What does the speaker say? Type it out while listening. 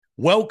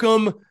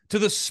Welcome to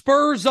the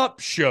Spurs Up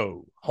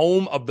Show,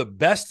 home of the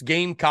best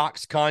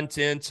Gamecocks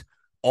content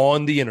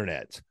on the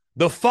internet.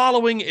 The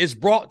following is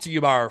brought to you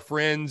by our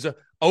friends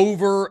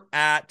over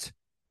at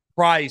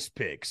Prize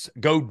Picks.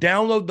 Go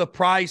download the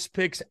Prize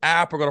Picks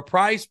app or go to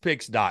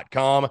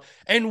prizepicks.com.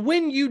 And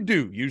when you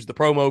do, use the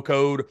promo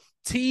code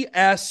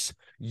TSUS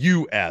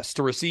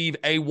to receive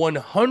a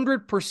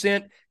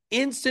 100%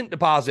 instant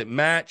deposit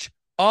match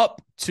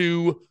up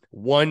to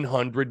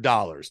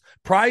 $100.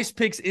 Prize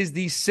Picks is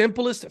the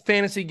simplest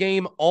fantasy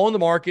game on the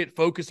market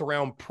focused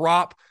around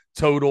prop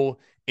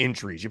total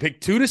entries. You pick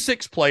 2 to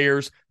 6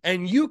 players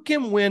and you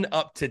can win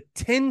up to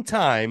 10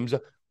 times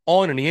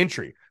on any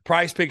entry.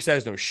 Prize Picks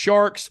has no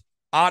sharks,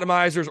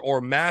 atomizers, or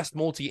mass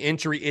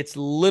multi-entry. It's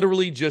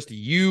literally just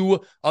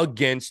you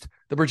against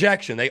the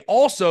projection. They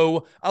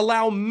also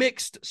allow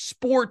mixed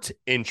sport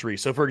entry.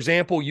 So, for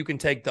example, you can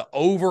take the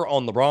over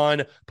on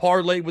LeBron,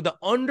 parlay with the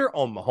under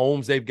on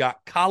Mahomes. They've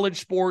got college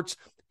sports,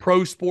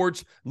 pro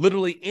sports,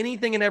 literally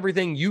anything and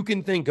everything you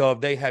can think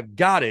of. They have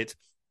got it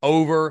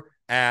over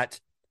at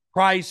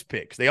Prize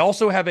Picks. They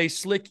also have a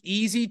slick,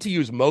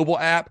 easy-to-use mobile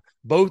app,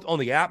 both on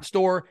the App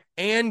Store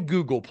and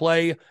Google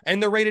Play,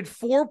 and they're rated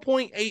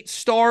 4.8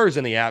 stars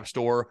in the App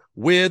Store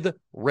with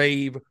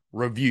rave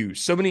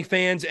reviews. So many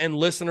fans and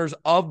listeners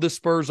of the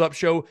Spurs Up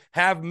Show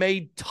have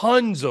made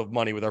tons of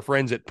money with our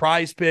friends at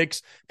Prize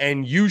Picks,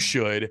 and you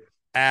should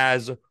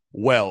as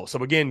well.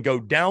 So again,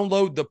 go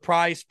download the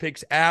Prize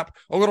Picks app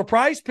or go to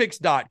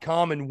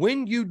prizepicks.com, and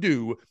when you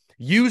do,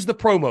 use the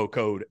promo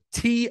code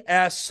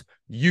TSUS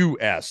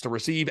to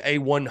receive a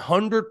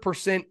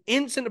 100%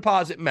 instant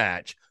deposit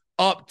match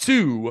up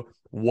to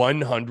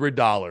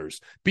 $100.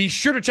 Be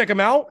sure to check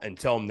them out and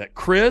tell them that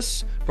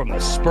Chris from the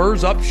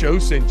Spurs Up Show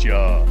sent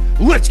ya.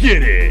 Let's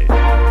get it.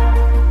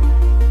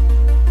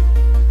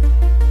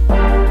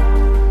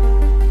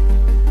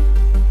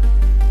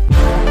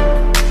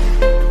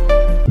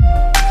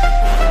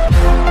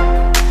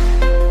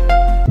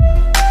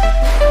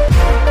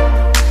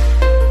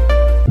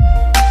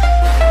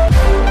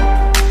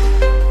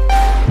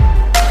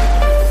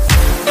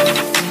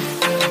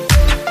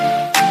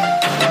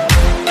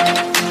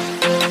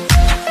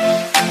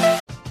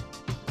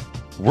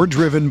 We're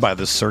driven by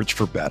the search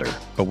for better.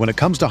 But when it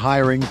comes to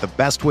hiring, the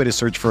best way to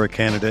search for a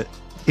candidate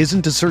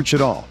isn't to search at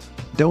all.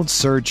 Don't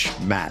search,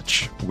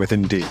 match with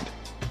Indeed.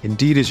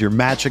 Indeed is your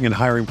matching and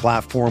hiring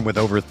platform with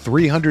over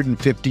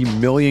 350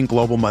 million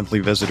global monthly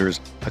visitors,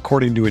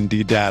 according to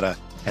Indeed data,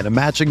 and a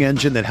matching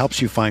engine that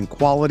helps you find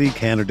quality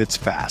candidates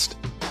fast.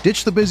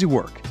 Ditch the busy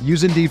work.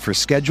 Use Indeed for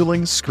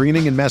scheduling,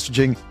 screening, and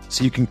messaging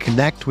so you can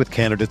connect with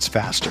candidates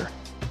faster.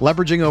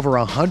 Leveraging over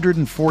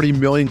 140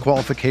 million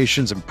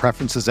qualifications and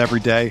preferences every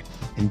day,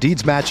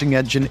 Indeed's matching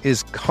engine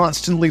is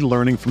constantly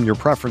learning from your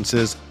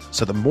preferences,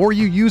 so the more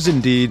you use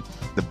Indeed,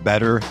 the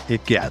better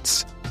it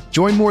gets.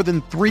 Join more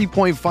than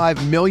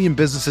 3.5 million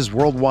businesses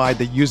worldwide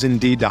that use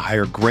Indeed to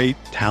hire great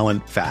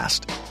talent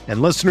fast.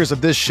 And listeners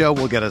of this show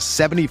will get a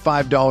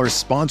 $75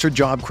 sponsored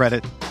job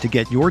credit to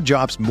get your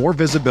jobs more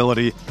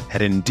visibility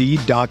at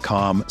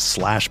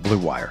Indeed.com/Blue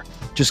Wire.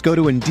 Just go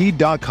to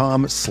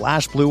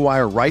Indeed.com/Blue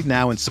Wire right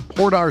now and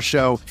support our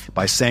show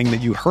by saying that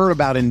you heard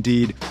about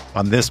Indeed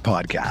on this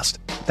podcast.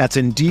 That's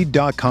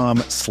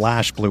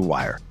Indeed.com/Blue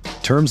Wire.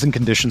 Terms and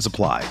conditions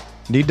apply.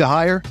 Need to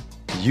hire?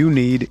 You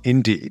need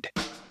Indeed.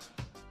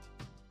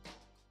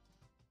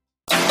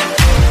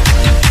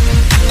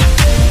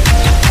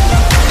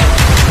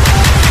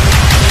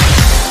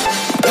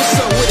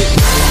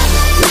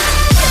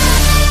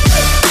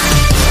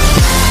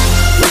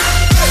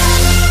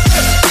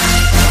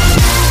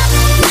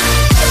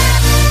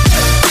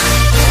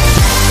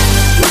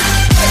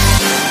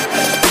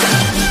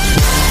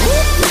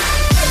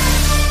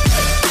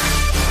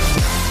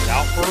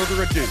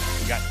 Ado,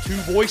 we got 2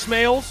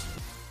 voicemails.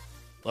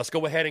 Let's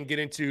go ahead and get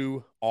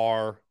into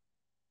our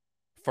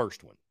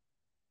first one.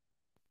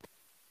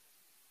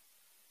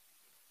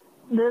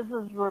 This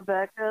is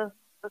Rebecca,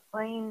 the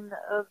queen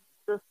of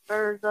the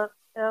Spurs Up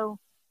Show.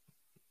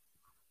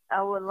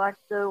 I would like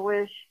to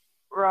wish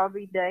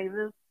Robbie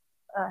Davis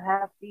a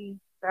happy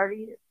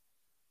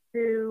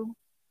 32nd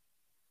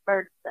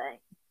birthday.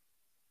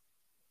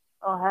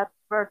 Oh, happy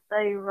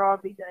birthday,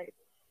 Robbie Davis.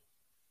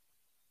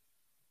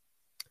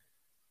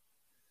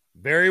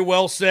 Very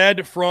well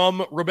said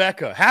from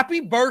Rebecca. Happy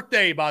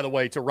birthday, by the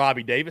way, to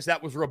Robbie Davis.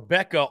 That was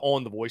Rebecca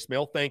on the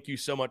voicemail. Thank you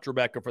so much,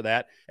 Rebecca, for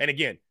that. And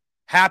again,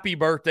 happy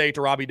birthday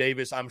to Robbie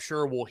Davis. I'm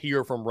sure we'll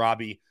hear from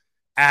Robbie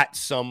at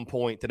some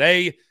point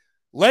today.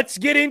 Let's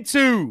get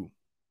into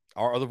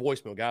our other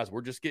voicemail, guys.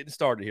 We're just getting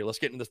started here. Let's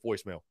get into this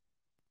voicemail.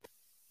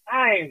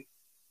 Hey,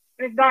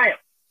 Big Dale.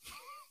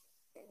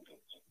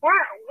 What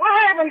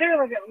happened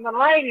to the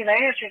lady that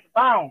answered the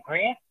phone,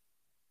 Chris?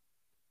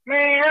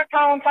 Man, I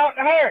call and talk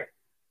to her.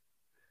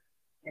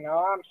 You know,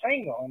 I'm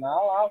single and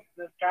all. I was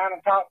just trying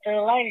to talk to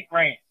a lady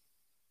friend.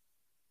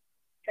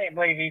 Can't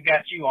believe he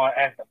got you on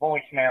as the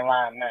voicemail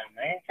line now,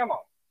 man. Come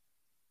on.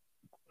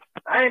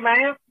 Hey,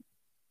 man.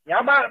 Y'all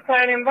about to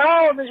play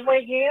involved this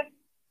weekend.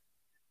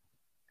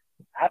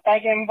 I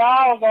think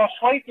involved gonna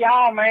sweep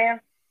y'all, man.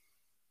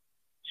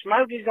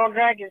 Smokey's going to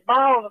drag his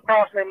balls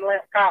across them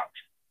left cocks.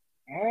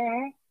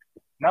 Mm-hmm.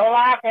 No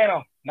life in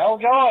them. No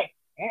joy.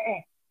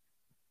 Mm-mm.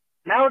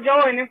 No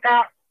joy in them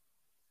cocks.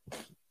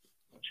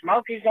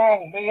 Smokey's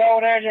going to be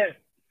over there just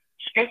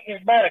scooting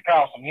his butt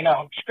across them,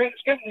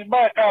 scooting his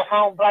butt across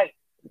home plate.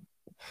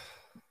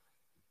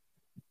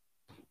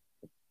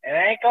 It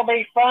ain't going to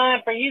be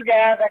fun for you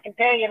guys, I can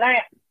tell you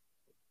that.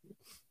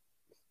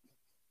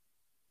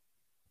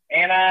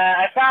 And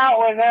I saw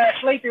it was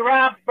Sleepy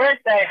Rob's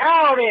birthday.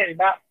 How old is he?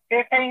 About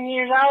 15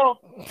 years old?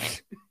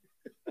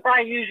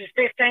 Probably uses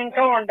 15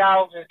 corn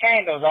dogs as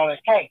candles on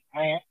his cake,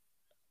 man.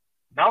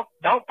 Don't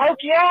poke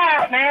your eye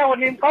out now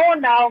with them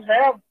corn dogs.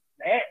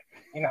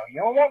 You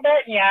don't want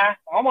that in your eye.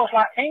 Almost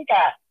like pink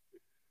eye.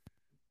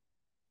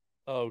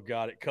 Oh,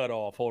 God, it cut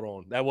off. Hold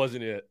on. That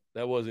wasn't it.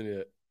 Let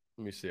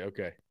me see.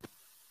 Okay.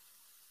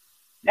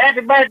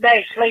 Happy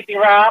birthday, Sleepy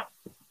Rob.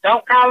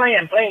 Don't call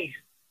in, please.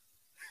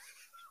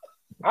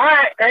 All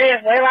right,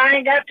 Chris. Well, I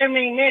ain't got too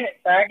many minutes,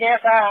 so I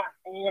guess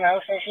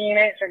since you ain't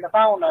answering the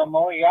phone no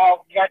more, you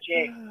all got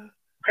your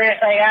Chris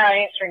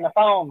AI answering the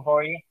phone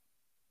for you.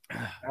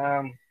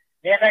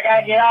 Guess I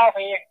gotta get off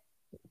here.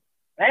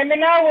 Let me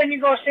know when you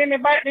gonna send me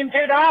back them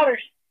 $2.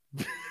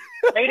 Beat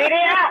it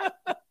out.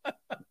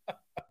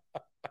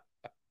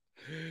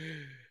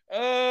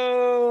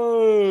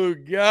 Oh,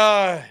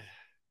 God.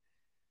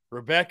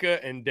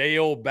 Rebecca and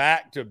Dale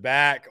back to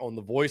back on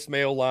the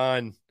voicemail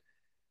line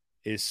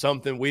is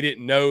something we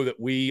didn't know that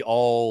we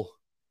all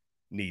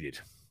needed.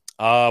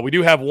 We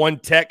do have one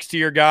text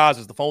here, guys,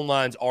 as the phone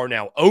lines are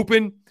now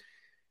open.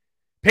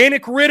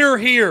 Panic Ritter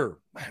here.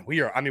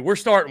 We're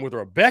starting with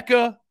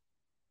Rebecca,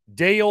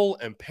 Dale,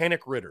 and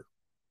Panic Ritter.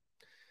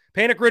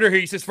 Panic Ritter here,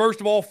 he says,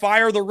 first of all,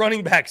 fire the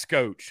running backs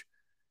coach.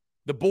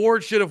 The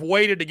board should have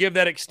waited to give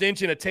that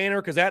extension to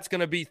Tanner because that's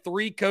going to be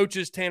 3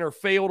 coaches Tanner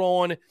failed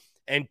on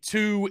and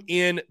 2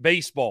 in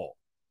baseball.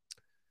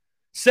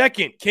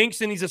 Second,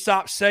 Kingston needs to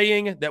stop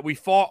saying that we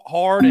fought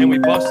hard and we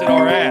busted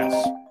our ass.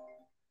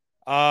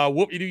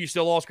 Whoop-de-doo, you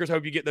still lost, Chris. I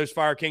hope you get those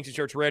Fire Kingston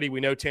shirts ready.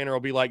 We know Tanner will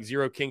be like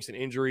 0 Kingston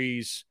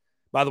injuries.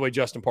 By the way,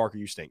 Justin Parker,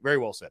 you stink. Very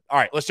well said. All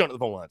right, let's jump to the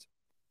phone lines.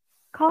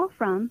 Call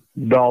from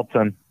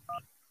Dalton.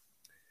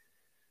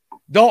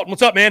 Dalton,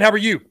 what's up, man? How are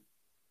you?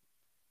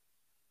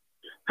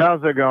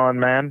 How's it going,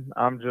 man?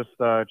 I'm just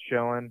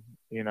chilling,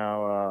 hanging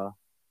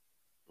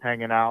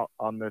out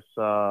on this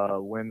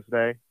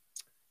Wednesday,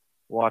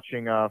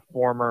 watching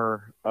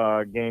former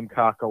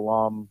Gamecock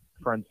alum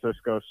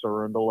Francisco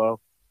Cerundolo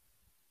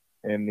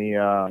in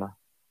the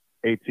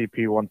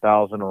ATP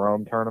 1000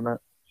 Rome tournament.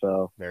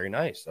 So very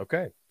nice.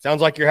 Okay.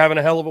 Sounds like you're having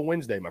a hell of a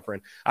Wednesday, my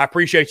friend. I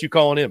appreciate you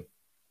calling in.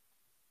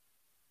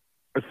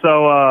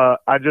 So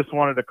I just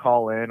wanted to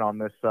call in on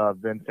this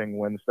venting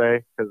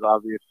Wednesday because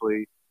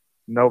obviously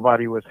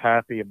nobody was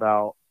happy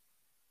about,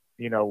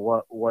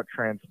 what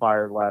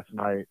transpired last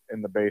night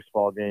in the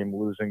baseball game,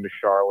 losing to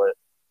Charlotte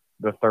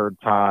the third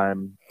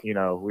time,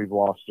 we've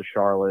lost to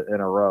Charlotte in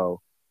a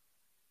row.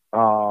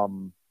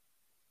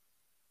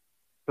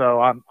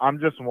 So I'm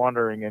just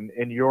wondering,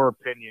 in your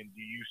opinion,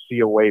 do you see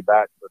a way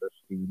back for this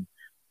team?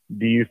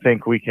 Do you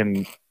think we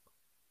can?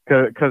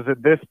 Because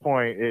at this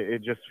point,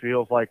 it just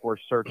feels like we're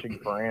searching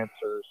for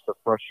answers. The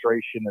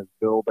frustration is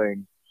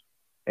building,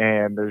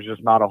 and there's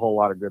just not a whole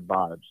lot of good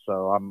vibes.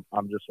 So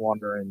I'm just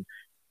wondering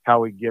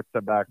how we get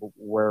to back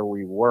where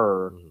we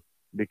were.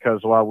 Because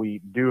while we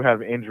do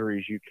have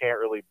injuries, you can't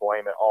really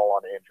blame it all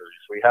on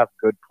injuries. We have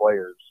good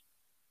players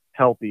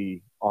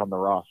healthy on the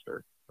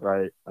roster,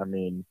 right? I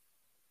mean,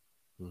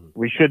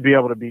 we should be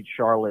able to beat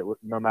Charlotte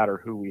no matter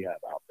who we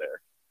have out there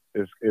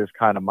is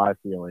kind of my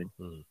feeling.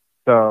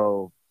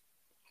 So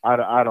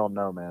I don't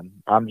know, man.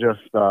 I'm just,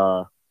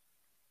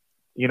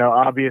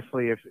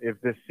 obviously if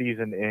this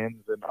season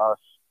ends and us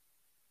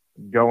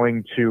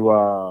going to,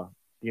 a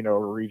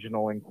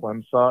regional in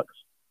Clem sucks,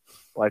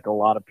 like a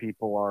lot of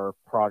people are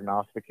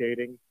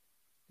prognosticating,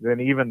 then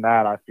even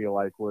that I feel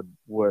like would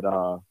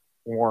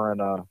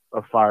warrant a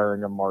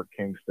firing of Mark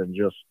Kingston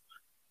just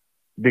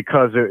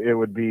because it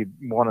would be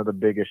one of the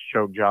biggest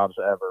choke jobs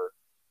ever,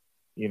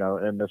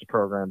 in this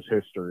program's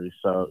history.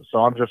 So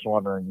I'm just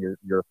wondering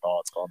your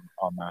thoughts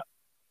on that.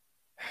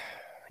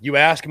 You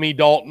ask me,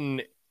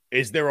 Dalton,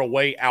 is there a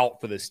way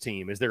out for this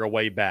team? Is there a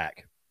way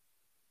back?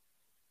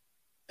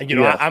 And,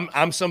 yes.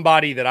 I'm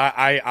somebody that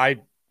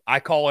I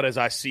call it as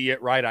I see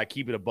it, right? I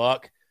keep it a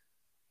buck.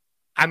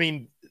 I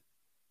mean,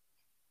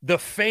 the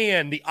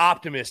fan, the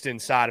optimist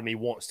inside of me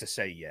wants to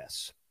say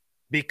yes.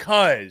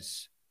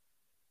 Because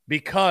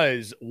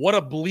what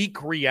a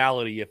bleak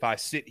reality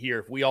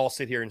if we all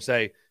sit here and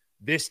say,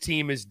 this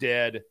team is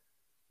dead,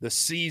 the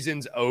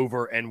season's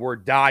over, and we're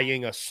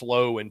dying a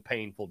slow and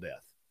painful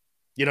death.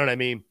 You know what I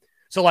mean?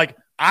 So,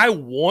 I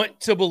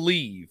want to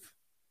believe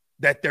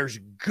that there's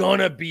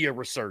gonna be a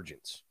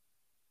resurgence.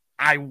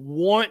 I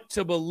want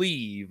to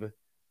believe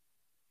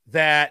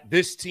that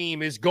this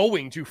team is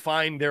going to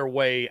find their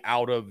way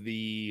out of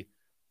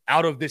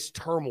this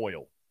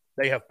turmoil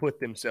they have put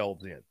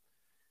themselves in.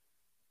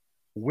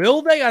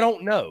 Will they? I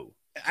don't know.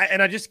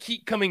 And I just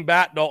keep coming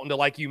back, Dalton, to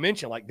like you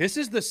mentioned, this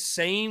is the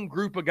same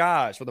group of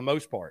guys for the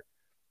most part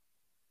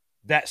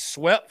that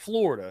swept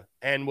Florida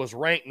and was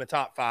ranked in the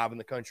top 5 in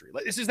the country.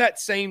 This is that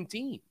same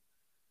team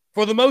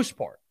for the most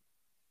part.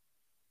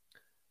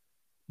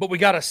 But we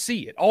got to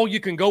see it. All you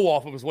can go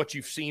off of is what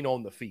you've seen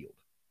on the field.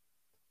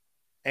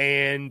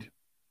 And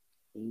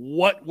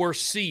what we're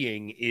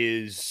seeing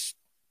is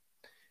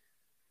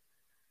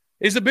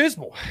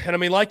abysmal. And I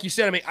mean, like you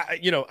said,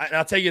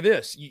 I'll tell you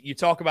this. You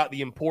talk about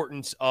the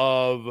importance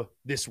of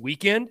this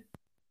weekend,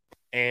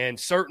 and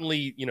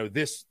certainly,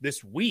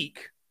 this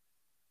week,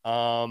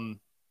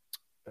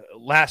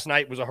 last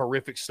night was a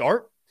horrific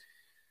start.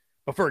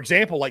 But for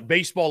example, like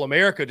Baseball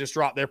America just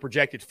dropped their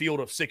projected field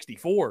of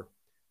 64.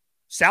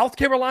 South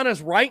Carolina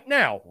is right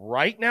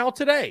now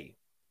today,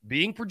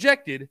 being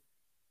projected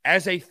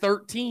as a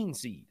 13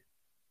 seed.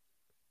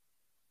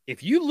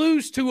 If you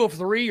lose 2 of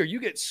 3 or you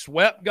get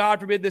swept, God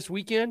forbid, this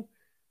weekend,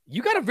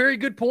 you got a very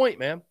good point,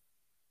 man.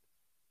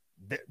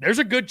 There's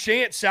a good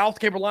chance South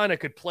Carolina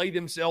could play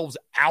themselves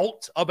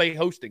out of a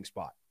hosting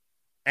spot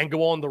and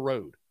go on the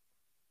road.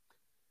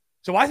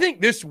 So I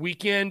think this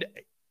weekend,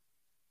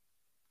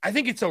 I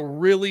think it's a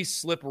really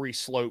slippery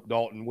slope,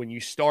 Dalton, when you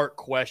start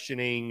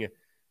questioning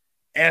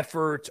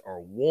effort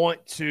or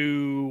want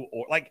to,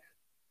 or like,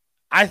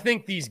 I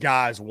think these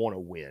guys want to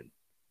win.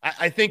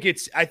 I think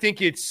it's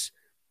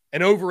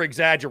an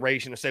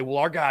over-exaggeration to say, well,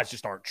 our guys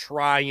just aren't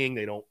trying.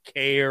 They don't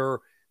care.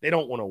 They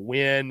don't want to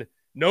win.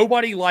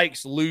 Nobody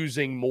likes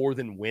losing more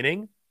than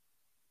winning.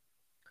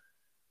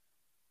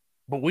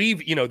 But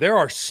there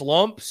are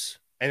slumps,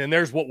 and then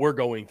there's what we're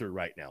going through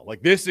right now.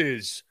 Like, this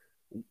is,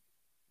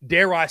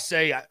 dare I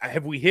say,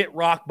 have we hit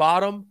rock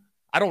bottom?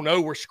 I don't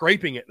know. We're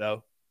scraping it,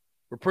 though.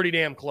 We're pretty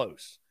damn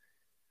close.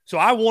 So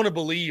I want to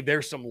believe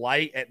there's some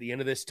light at the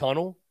end of this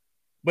tunnel.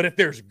 But if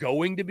there's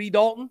going to be,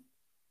 Dalton,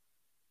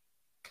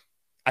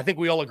 I think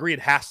we all agree it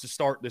has to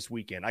start this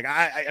weekend. Like,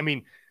 I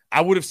mean,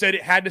 I would have said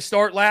it had to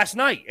start last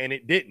night, and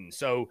it didn't.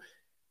 So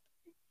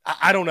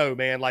I don't know,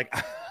 man. Like,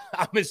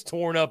 I'm as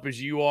torn up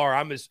as you are.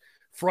 I'm as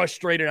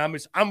frustrated.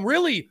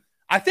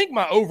 I think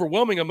my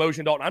overwhelming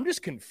emotion, Dalton, I'm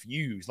just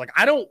confused. Like,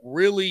 I don't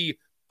really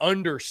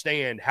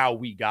understand how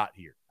we got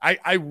here.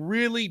 I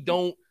really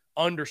don't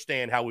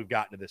understand how we've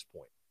gotten to this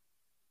point.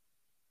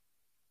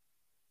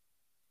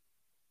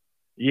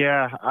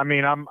 Yeah, I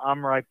mean,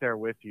 I'm right there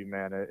with you,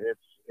 man.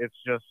 It's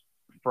just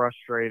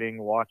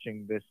frustrating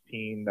watching this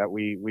team that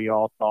we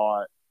all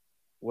thought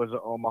was an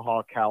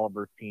Omaha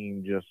caliber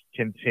team just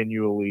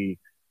continually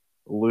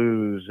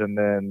lose, and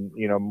then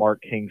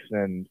Mark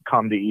Kingston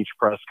come to each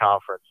press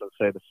conference and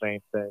say the same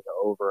thing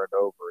over and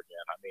over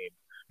again. I mean,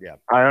 yeah,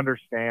 I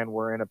understand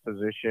we're in a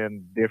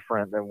position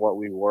different than what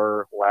we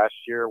were last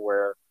year,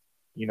 where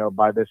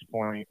by this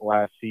point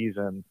last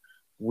season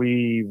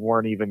we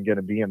weren't even going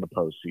to be in the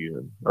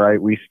postseason,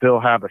 right? We still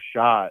have a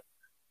shot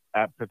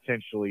at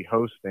potentially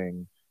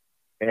hosting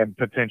and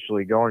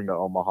potentially going to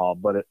Omaha,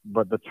 but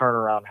the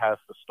turnaround has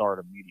to start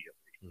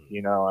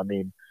immediately. I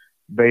mean,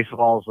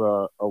 baseball's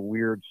a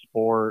weird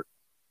sport.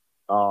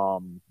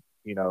 What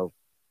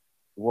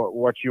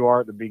you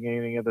are at the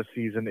beginning of the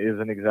season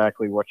isn't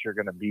exactly what you're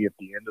going to be at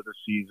the end of the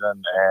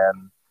season.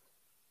 And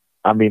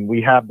I mean,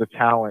 we have the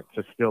talent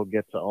to still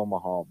get to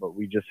Omaha, but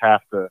we just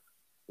have to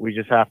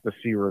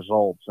see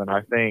results. And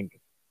I think,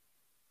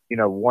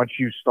 once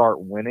you start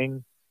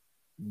winning,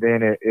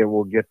 then it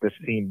will get this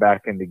team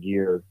back into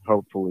gear,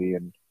 hopefully,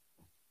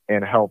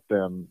 and help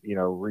them,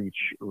 reach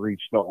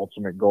the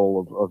ultimate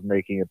goal of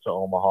making it to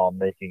Omaha,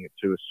 making it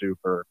to a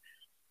super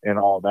and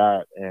all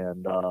that.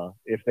 And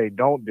if they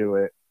don't do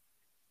it,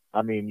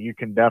 I mean, you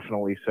can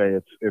definitely say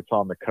it's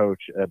on the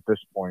coach at this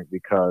point,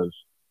 because,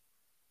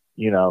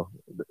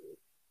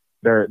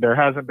 there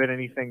hasn't been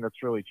anything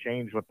that's really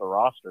changed with the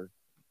roster,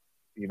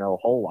 a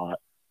whole lot.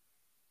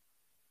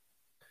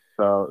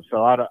 So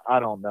I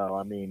don't know.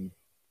 I mean,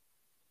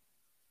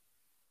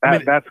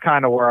 that's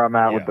kind of where I'm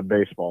at with the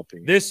baseball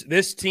team.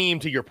 This team,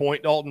 to your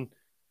point, Dalton,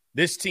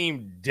 this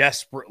team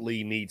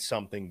desperately needs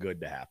something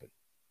good to happen.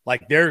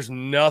 Like, there's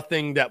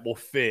nothing that will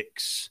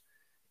fix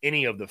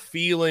any of the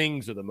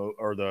feelings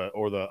or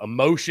the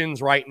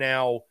emotions right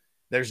now.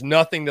 There's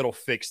nothing that'll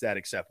fix that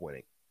except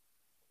winning.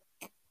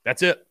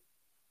 That's it.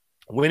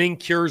 Winning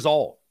cures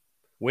all.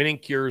 Winning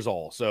cures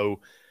all.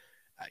 So,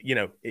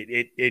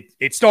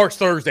 it starts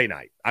Thursday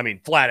night. I mean,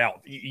 flat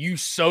out. You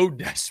so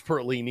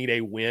desperately need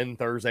a win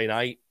Thursday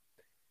night.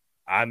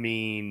 I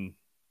mean,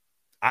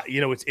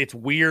 it's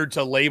weird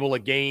to label a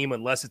game,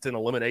 unless it's an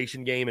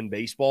elimination game in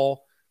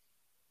baseball,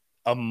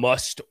 a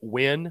must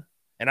win.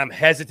 And I'm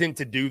hesitant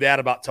to do that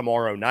about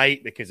tomorrow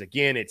night, because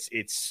again,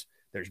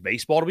 there's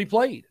baseball to be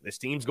played. This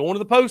team's going to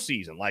the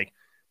postseason. Like,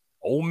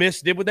 Ole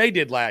Miss did what they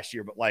did last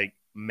year, but like,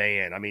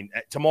 man, I mean,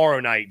 tomorrow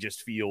night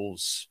just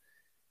feels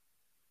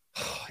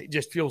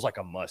like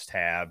a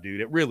must-have,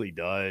 dude. It really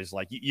does.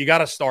 Like, you got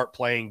to start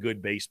playing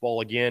good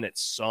baseball again at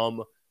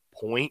some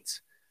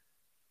point.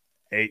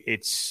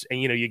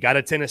 You got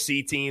a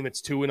Tennessee team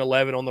that's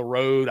 2-11 on the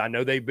road. I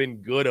know they've been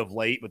good of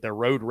late, but their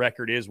road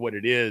record is what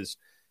it is.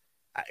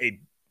 It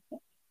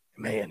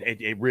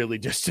really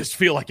just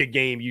feel like a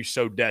game you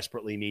so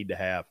desperately need to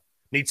have.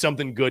 Need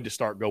something good to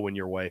start going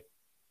your way.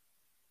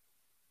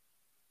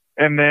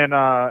 And then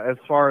as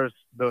far as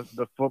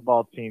the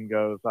football team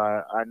goes,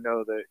 I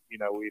know that,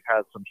 we've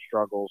had some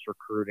struggles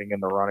recruiting in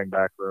the running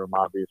back room.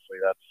 Obviously,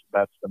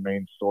 that's the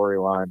main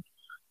storyline.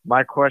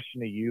 My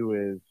question to you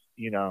is,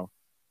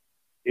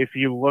 if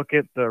you look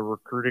at the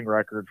recruiting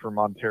record for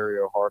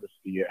Montario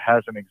Hardesty, it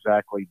hasn't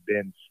exactly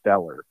been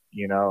stellar,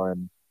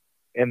 and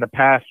in the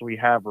past we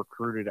have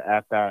recruited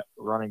at that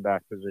running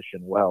back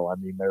position well. I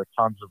mean, there are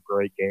tons of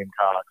great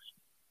Gamecocks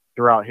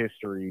throughout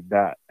history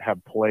that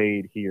have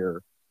played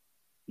here,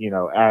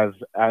 as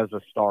a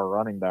star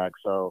running back.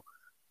 So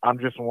I'm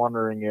just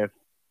wondering if,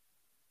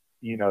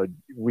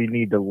 we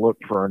need to look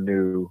for a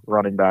new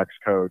running backs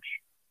coach,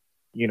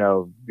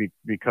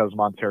 because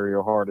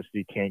Montario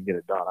Hardesty can't get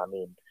it done. I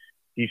mean,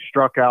 he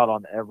struck out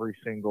on every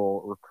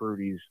single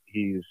recruit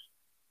he's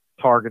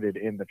targeted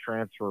in the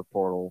transfer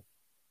portal,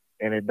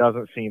 and it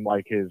doesn't seem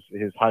like his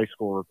high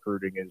school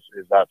recruiting is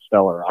that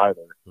stellar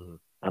either. Mm-hmm.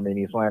 I mean,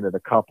 he's landed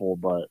a couple,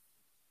 but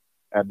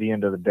at the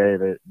end of the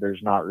day,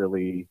 there's not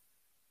really,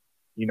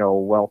 a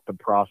wealth of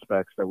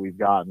prospects that we've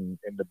gotten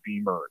in the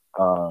Beamer,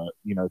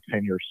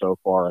 tenure so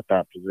far at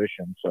that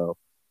position. So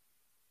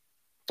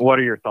what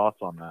are your thoughts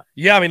on that?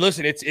 Yeah, I mean,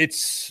 listen, it's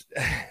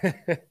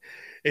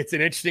it's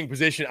an interesting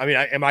position. I mean,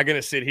 am I going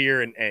to sit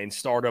here and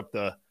start up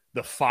the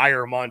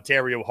fire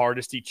Montario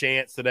Hardesty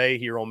chants today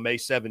here on May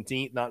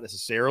 17th? Not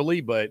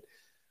necessarily, but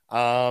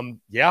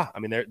yeah, I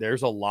mean,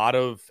 there's a lot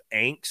of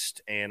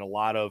angst and a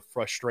lot of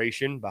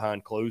frustration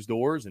behind closed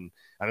doors. And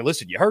I mean,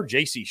 listen, you heard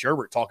J.C.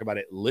 Sherbert talk about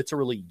it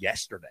literally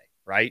yesterday,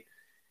 right?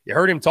 You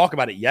heard him talk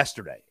about it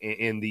yesterday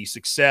in the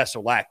success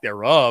or lack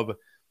thereof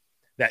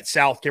that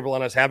South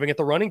Carolina is having at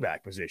the running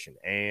back position.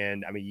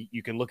 And I mean,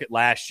 you can look at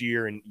last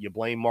year and you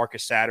blame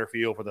Marcus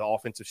Satterfield for the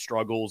offensive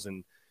struggles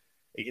and,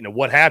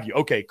 what have you.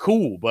 Okay,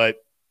 cool. But,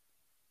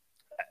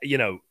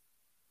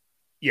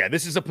 yeah,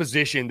 this is a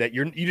position that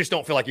you just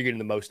don't feel like you're getting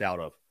the most out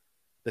of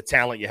the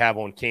talent you have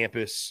on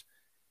campus.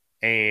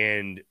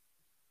 And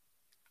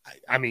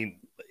I mean,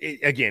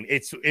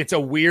 it's a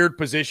weird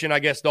position, I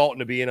guess, Dalton,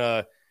 to be in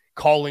a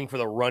calling for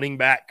the running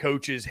back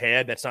coach's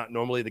head. That's not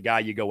normally the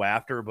guy you go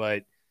after,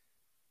 but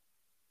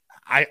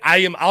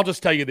I'll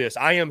just tell you this.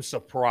 I am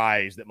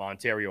surprised that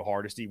Montario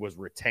Hardesty was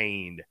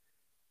retained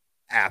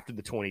after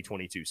the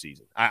 2022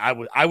 season.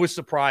 I was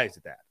surprised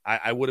at that.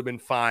 I would have been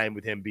fine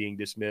with him being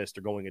dismissed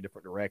or going a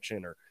different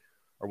direction or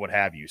what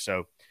have you.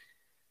 So,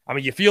 I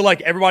mean, you feel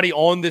like everybody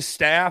on this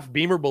staff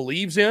Beamer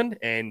believes in,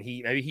 and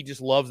maybe he just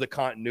loves the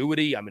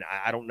continuity. I mean,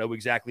 I don't know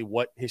exactly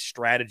what his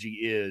strategy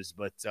is,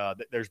 but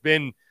there's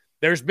been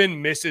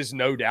misses,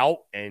 no doubt,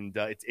 and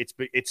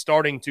it's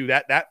starting to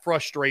that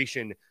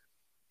frustration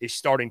is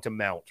starting to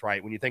mount,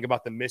 right? When you think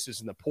about the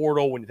misses in the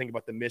portal, when you think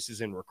about the misses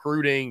in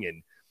recruiting,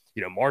 and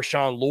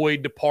Marshawn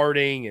Lloyd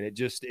departing, and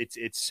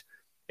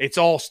it's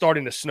all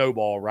starting to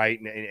snowball, right,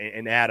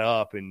 and add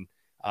up. And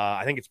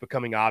I think it's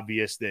becoming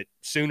obvious that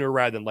sooner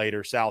rather than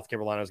later, South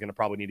Carolina is going to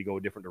probably need to go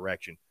a different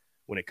direction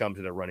when it comes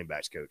to their running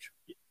backs coach.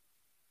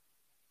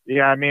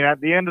 Yeah, I mean,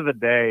 at the end of the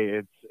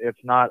day,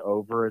 it's not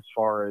over as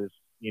far as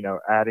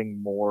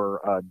adding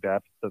more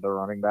depth to the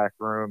running back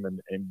room and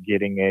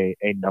getting a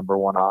number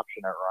one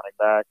option at running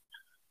back.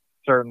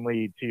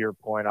 Certainly, to your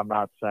point, I'm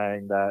not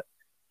saying that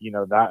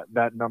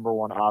that number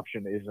one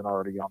option isn't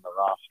already on the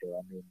roster.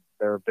 I mean,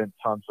 there have been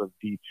tons of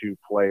D2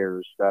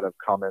 players that have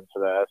come into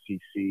the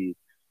SEC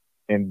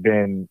and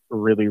been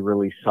really,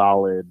 really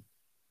solid,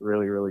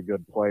 really, really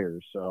good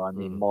players. So, I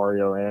mean,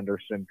 Mario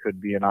Anderson could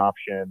be an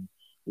option.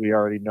 We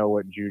already know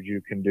what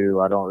Juju can do.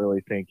 I don't really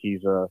think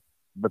he's a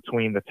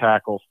between the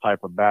tackles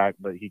type of back,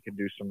 but he can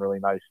do some really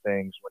nice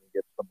things when he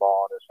gets the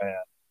ball in his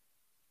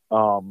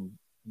hand.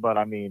 But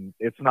I mean,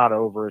 it's not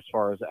over as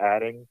far as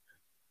adding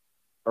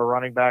a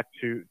running back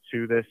to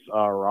this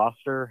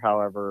roster.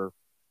 However,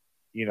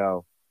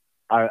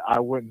 I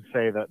wouldn't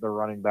say that the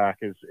running back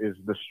is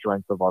the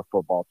strength of our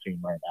football team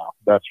right now.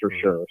 That's for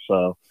sure.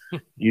 So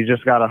you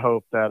just got to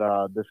hope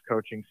that this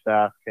coaching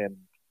staff can,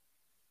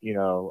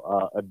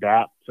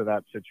 adapt to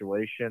that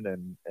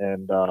situation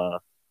and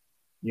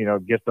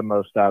get the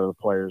most out of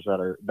the players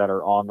that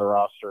are on the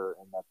roster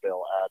and that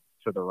they'll add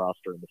to the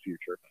roster in the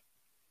future.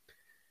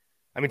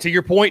 I mean, to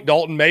your point,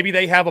 Dalton, maybe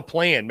they have a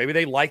plan. Maybe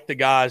they like the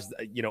guys,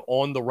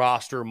 on the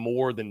roster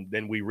more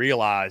than we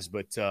realize.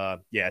 But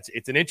yeah,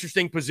 it's an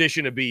interesting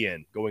position to be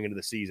in going into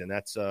the season.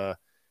 That's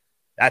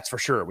for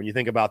sure. When you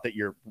think about that,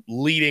 your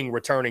leading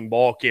returning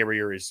ball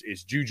carrier is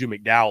Juju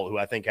McDowell, who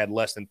I think had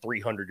less than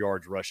 300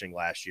 yards rushing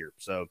last year.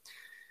 So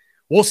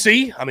we'll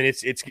see. I mean,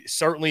 it's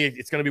certainly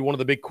going to be one of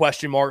the big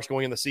question marks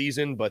going in the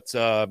season. But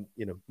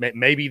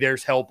maybe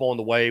there's help on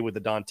the way with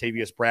the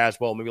Dontavius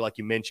Braswell. Maybe, like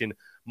you mentioned,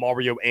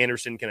 Mario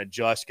Anderson can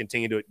adjust,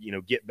 continue to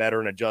get better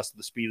and adjust to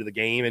the speed of the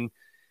game, and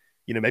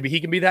maybe he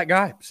can be that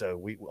guy. So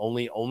we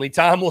only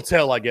time will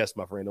tell, I guess,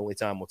 my friend. Only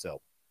time will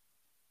tell.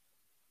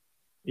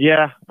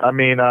 Yeah, I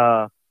mean,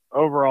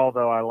 overall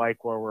though, I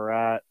like where we're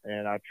at,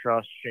 and I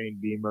trust Shane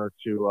Beamer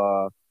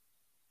to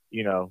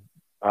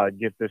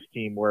get this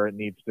team where it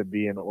needs to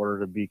be in order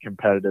to be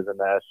competitive in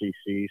the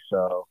SEC.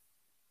 So,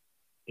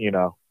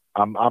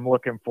 I'm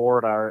looking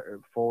forward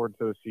to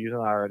the season.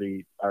 I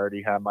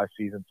already have my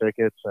season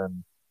tickets,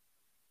 and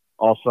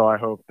also I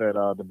hope that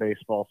the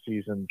baseball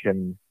season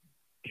can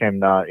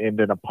end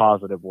in a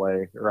positive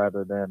way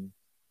rather than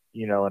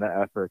an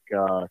epic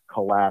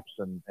collapse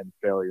and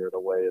failure the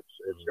way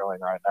it's going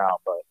right now.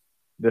 But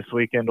this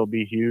weekend will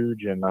be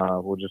huge, and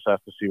we'll just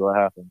have to see what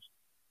happens.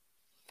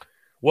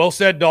 Well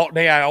said, Dalton.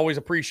 Hey, I always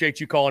appreciate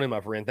you calling in,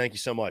 my friend. Thank you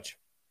so much.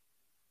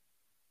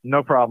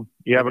 No problem.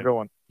 You have a good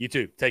one. You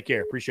too. Take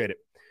care. Appreciate it.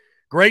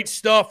 Great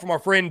stuff from our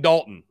friend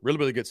Dalton. Really,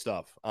 really good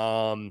stuff.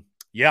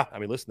 Yeah, I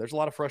mean, listen, there's a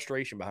lot of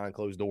frustration behind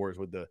closed doors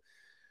with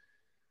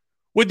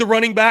the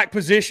running back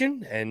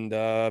position and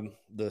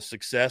the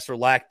success or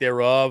lack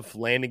thereof,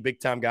 landing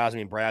big-time guys. I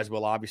mean,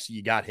 Braswell, obviously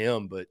you got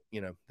him, but,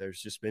 there's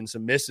just been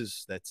some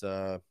misses that's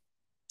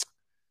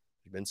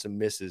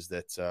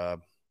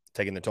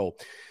taking the toll.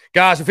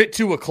 Guys, we've hit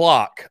 2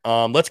 o'clock.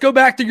 Let's go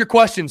back to your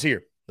questions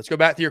here. A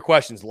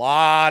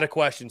lot of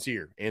questions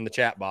here in the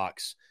chat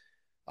box.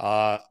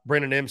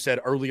 Brendan M. said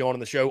early on in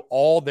the show,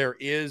 all there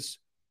is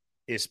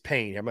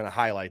pain. I'm going to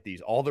highlight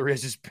these. All there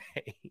is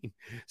pain.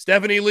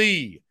 Stephanie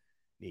Lee,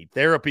 need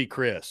therapy,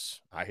 Chris.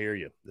 I hear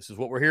you. This is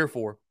what we're here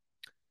for.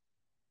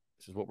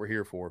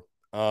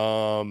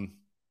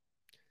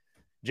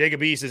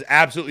 Jacob E. says,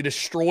 absolutely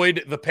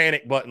destroyed the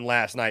panic button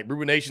last night.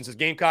 Brewer Nation says,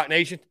 Gamecock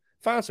Nation,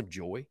 find some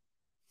joy.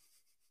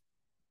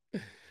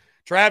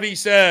 Travis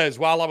says,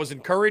 while I was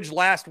encouraged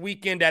last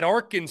weekend at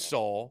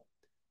Arkansas,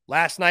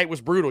 last night was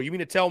brutal. You mean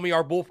to tell me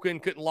our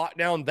bullpen couldn't lock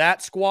down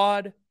that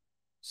squad?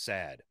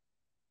 Sad.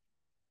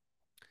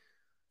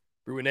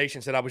 Brewer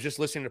Nation said, I was just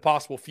listening to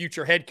possible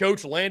future head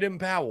coach Landon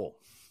Powell.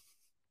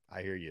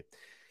 I hear you.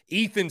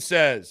 Ethan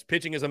says,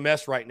 pitching is a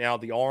mess right now.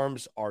 The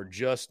arms are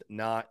just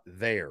not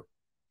there.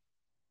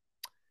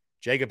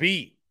 Jacob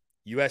E.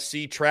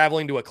 USC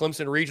traveling to a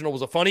Clemson regional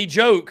was a funny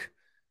joke,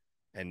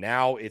 and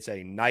now it's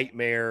a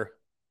nightmare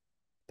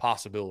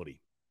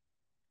possibility.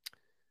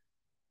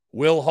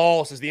 Will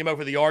Hall says the MO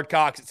for the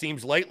Yardcocks, it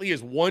seems lately,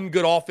 is one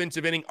good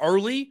offensive inning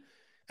early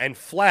and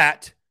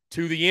flat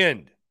to the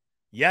end.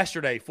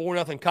 Yesterday,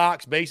 4-0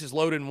 Cox, bases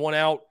loaded and 1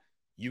 out.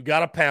 You got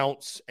to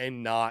pounce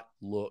and not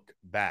look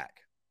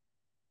back.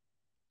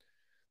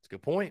 That's a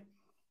good point.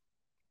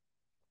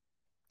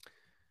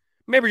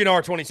 Marion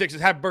R26 says,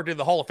 happy birthday to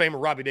the Hall of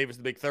Famer Robbie Davis,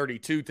 the big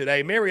 32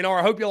 today. Marion R,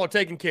 I hope y'all are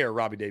taking care of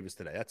Robbie Davis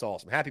today. That's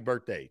awesome. Happy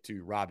birthday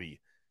to Robbie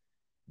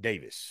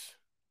Davis.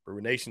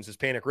 Brewer Nation says,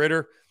 Panic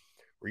Ritter,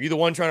 were you the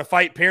one trying to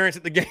fight parents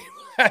at the game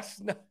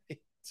last night?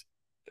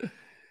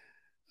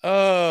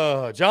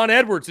 John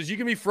Edwards says, you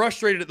can be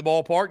frustrated at the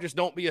ballpark, just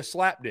don't be a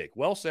slapdick.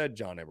 Well said,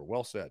 John Edwards.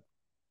 Well said.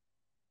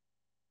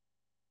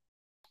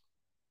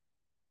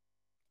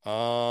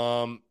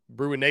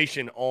 Brewer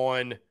Nation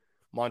on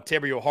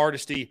Monterio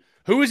Hardesty.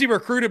 Who has he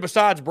recruited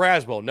besides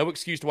Braswell? No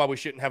excuse to why we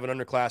shouldn't have an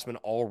underclassman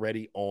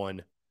already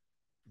on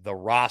the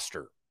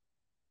roster.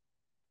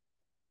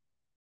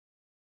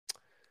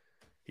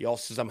 He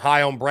also says, I'm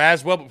high on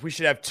Braswell, but we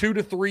should have 2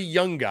 to 3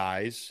 young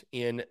guys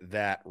in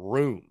that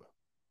room.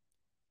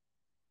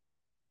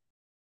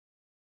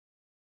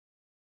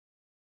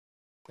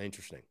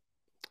 Interesting.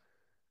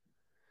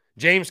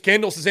 James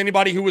Kendall says,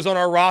 anybody who was on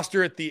our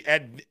roster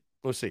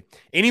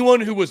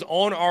anyone who was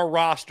on our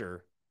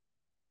roster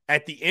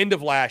at the end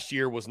of last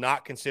year was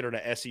not considered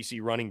a SEC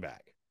running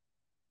back.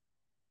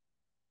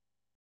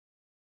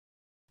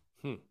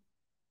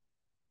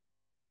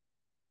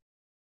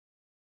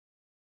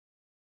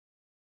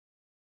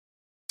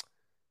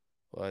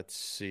 Let's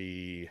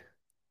see.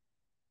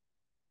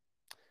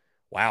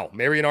 Wow.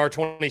 Marion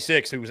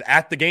R26, who was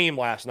at the game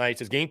last night,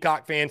 says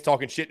Gamecock fans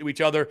talking shit to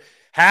each other,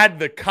 had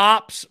the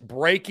cops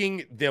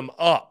breaking them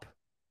up.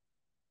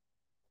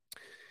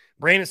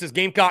 Brandon says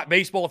Gamecock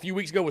baseball a few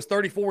weeks ago was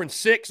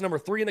 34-6, number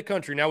 3 in the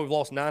country. Now we've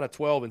lost 9 of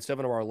 12 in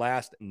 7 of our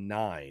last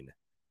 9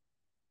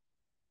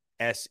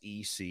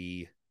 SEC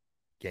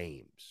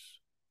games.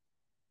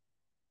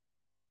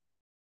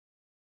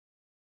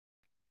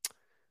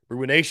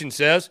 Brewer Nation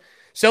says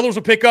Sellers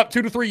will pick up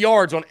 2 to 3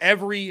 yards on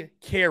every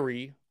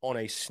carry on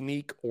a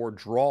sneak or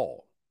draw.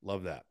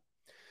 Love that.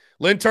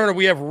 Lynn Turner,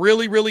 we have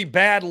really, really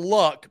bad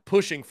luck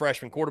pushing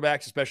freshman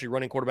quarterbacks, especially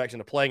running quarterbacks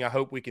into playing. I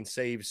hope we can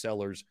save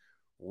Sellers'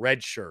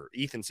 red shirt.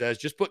 Ethan says,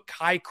 just put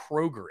Kai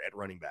Kroger at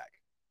running back.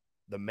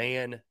 The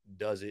man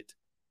does it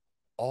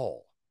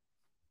all.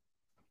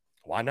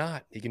 Why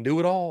not? He can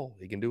do it all.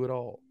 He can do it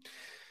all.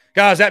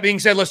 Guys, that being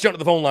said, let's jump to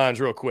the phone lines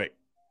real quick.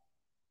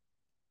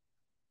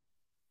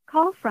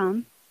 Call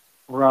from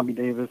Robbie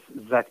Davis,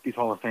 Zaxby's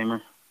Hall of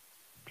Famer.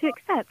 To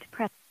accept,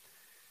 press.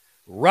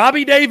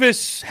 Robbie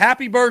Davis,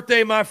 happy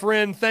birthday, my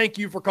friend. Thank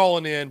you for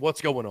calling in.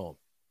 What's going on?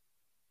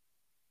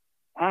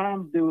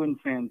 I'm doing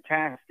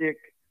fantastic.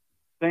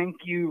 Thank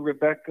you,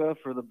 Rebecca,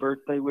 for the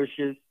birthday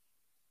wishes.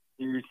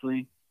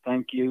 Seriously,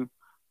 thank you.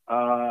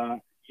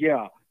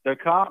 Yeah, the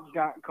cops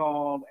got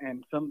called,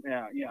 and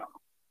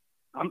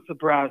I'm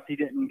surprised he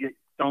didn't get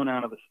thrown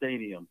out of the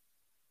stadium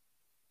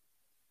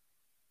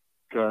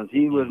because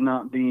he was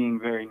not being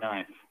very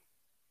nice.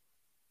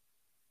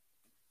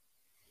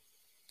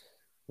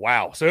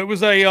 Wow. So it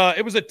was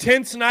a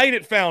tense night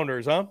at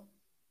Founders, huh?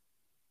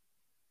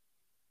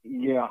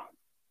 Yeah.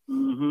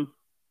 Mm-hmm.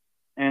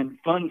 And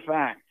fun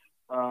fact,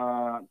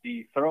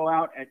 the throw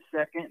out at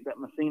second that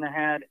Messina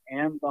had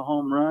and the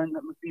home run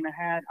that Messina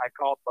had, I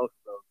called both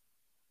of those.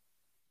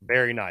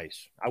 Very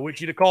nice. I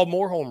wish you'd have called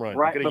more home runs.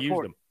 Right You could have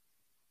before, used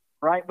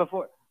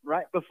them.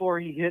 Right before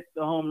he hit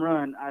the home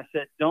run, I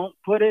said, "Don't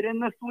put it in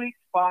the sweet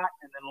spot."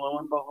 And then lo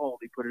and behold,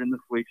 he put it in the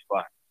sweet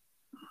spot.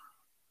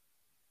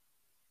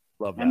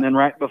 Love that. And then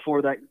right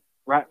before that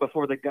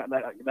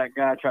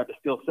guy tried to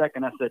steal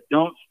second, I said,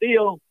 "Don't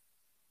steal.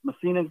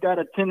 Messina's got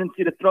a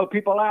tendency to throw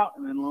people out."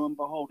 And then lo and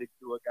behold, he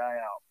threw a guy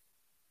out.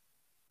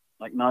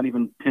 Like not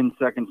even 10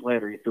 seconds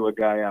later, he threw a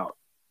guy out.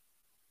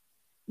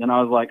 Then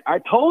I was like, "I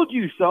told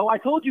you so. I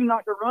told you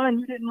not to run.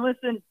 You didn't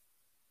listen."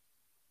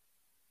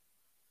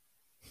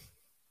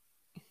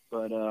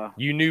 But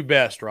you knew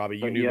best, Robbie.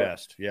 You knew yeah.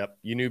 best. Yep,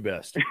 you knew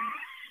best.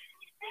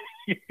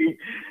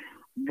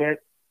 But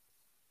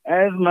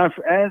as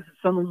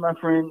some of my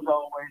friends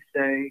always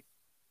say,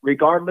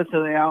 regardless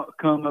of the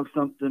outcome of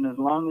something, as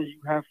long as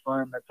you have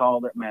fun, that's all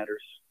that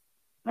matters.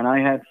 And I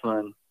had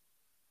fun.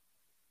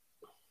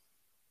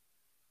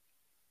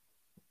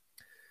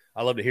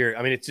 I love to hear it.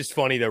 I mean, it's just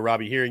funny, though,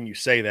 Robbie, hearing you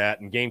say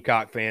that and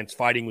Gamecock fans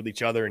fighting with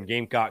each other and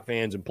Gamecock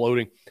fans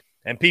imploding.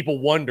 And people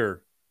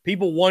wonder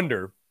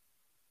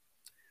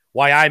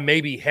why I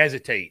maybe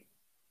hesitate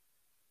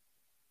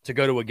to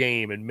go to a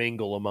game and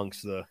mingle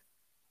amongst the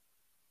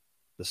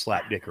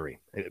slapdickery.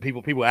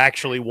 People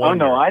actually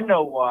wonder. Oh, no, I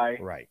know why.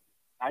 Right.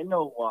 I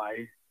know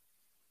why.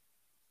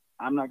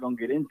 I'm not going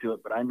to get into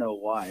it, but I know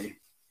why.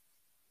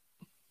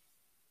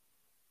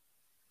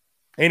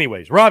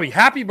 Anyways, Robbie,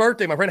 happy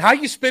birthday, my friend. How are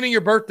you spending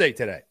your birthday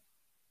today?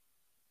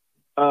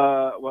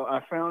 Well,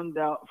 I found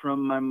out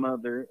from my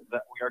mother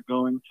that we are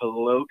going to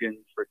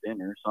Logan's for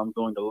dinner, so I'm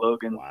going to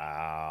Logan's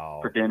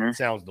for dinner.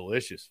 Sounds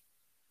delicious.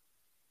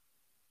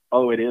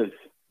 Oh, it is.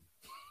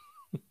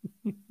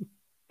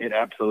 It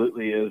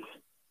absolutely is.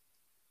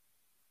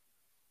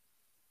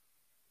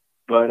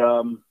 But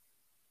I'm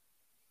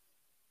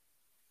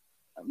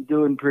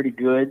doing pretty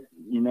good.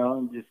 You know,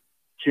 I'm just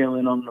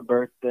chilling on the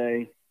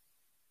birthday.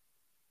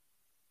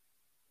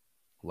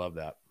 Love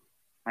that.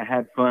 I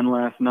had fun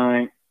last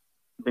night.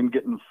 Been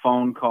getting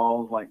phone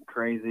calls like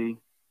crazy.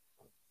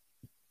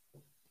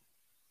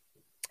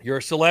 You're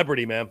a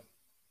celebrity, man.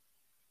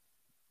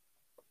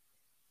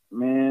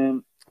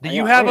 Man, do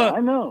you have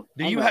I know.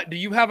 Do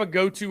you have a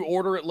go-to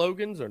order at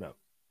Logan's or no?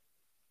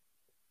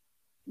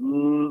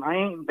 I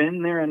ain't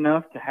been there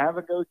enough to have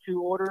a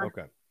go-to order.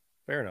 Okay,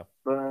 fair enough.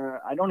 But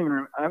I don't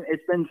even.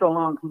 It's been so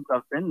long since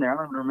I've been there. I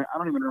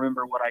don't even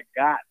remember what I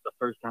got the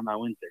first time I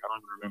went there. I don't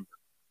even remember.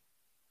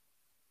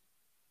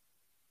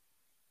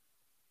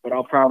 But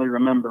I'll probably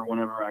remember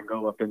whenever I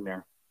go up in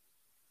there.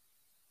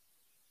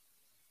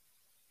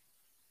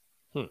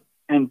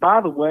 And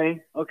by the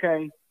way,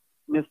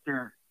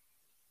 Mr.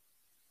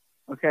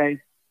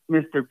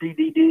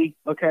 BDD,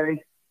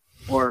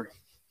 or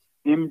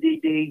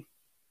MDD,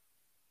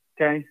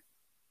 try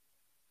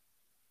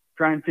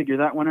and figure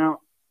that one out,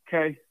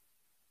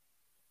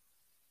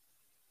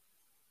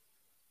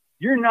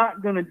 You're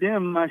not going to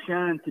dim my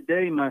shine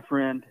today, my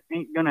friend.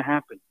 Ain't going to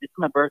happen. It's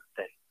my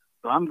birthday.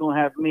 So I'm going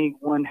to have me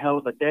one hell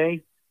of a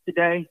day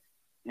today,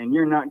 and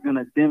you're not going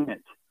to dim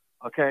it,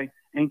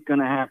 Ain't going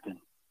to happen.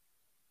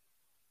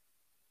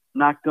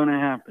 Not going to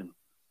happen.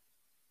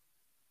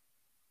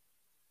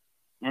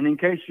 And in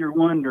case you're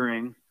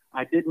wondering,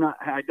 I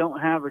don't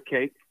have a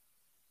cake,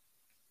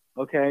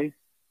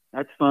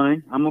 That's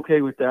fine. I'm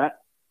okay with that.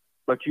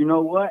 But you know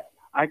what?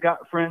 I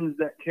got friends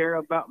that care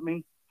about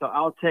me, so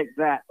I'll take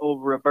that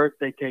over a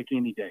birthday cake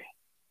any day.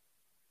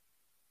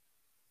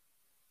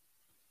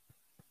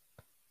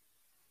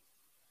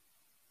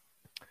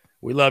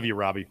 We love you,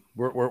 Robbie.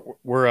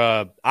 We're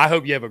I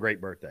hope you have a great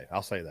birthday.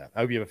 I'll say that. I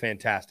hope you have a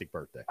fantastic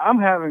birthday. I'm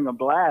having a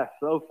blast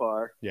so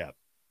far. Yeah.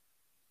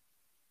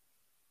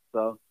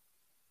 So,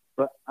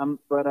 but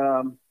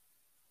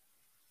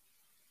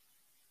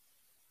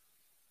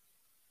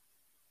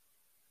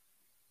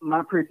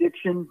my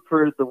prediction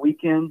for the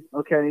weekend,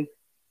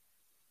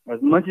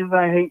 as much as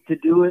I hate to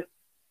do it,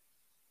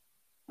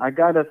 I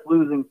got us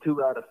losing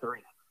 2 out of 3.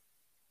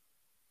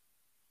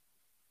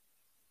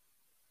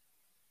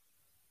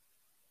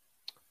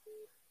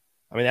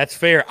 I mean, that's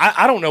fair.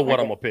 I don't know what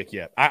I'm going to pick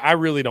yet. I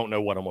really don't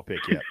know what I'm going to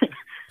pick yet.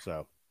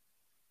 So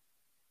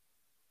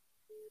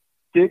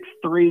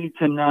 6-3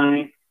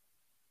 tonight.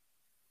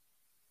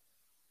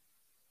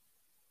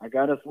 I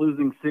got us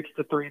losing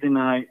 6-3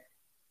 tonight.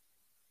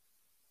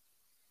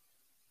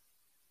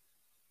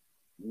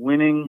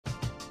 Winning.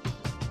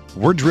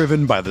 We're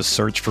driven by the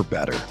search for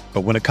better.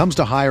 But when it comes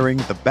to hiring,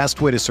 the best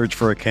way to search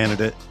for a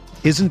candidate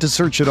isn't to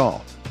search at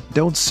all.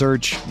 Don't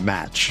search,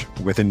 match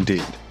with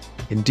Indeed.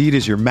 Indeed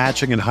is your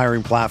matching and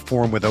hiring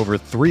platform with over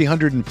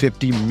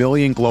 350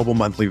 million global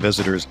monthly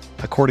visitors,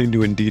 according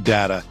to Indeed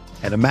data,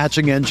 and a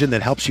matching engine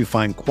that helps you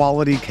find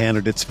quality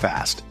candidates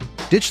fast.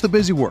 Ditch the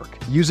busy work.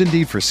 Use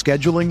Indeed for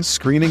scheduling,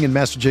 screening, and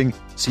messaging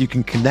so you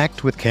can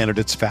connect with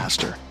candidates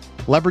faster.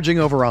 Leveraging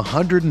over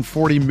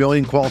 140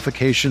 million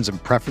qualifications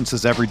and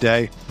preferences every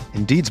day,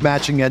 Indeed's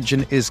matching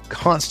engine is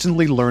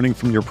constantly learning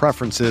from your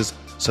preferences,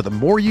 so the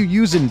more you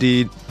use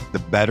Indeed, the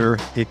better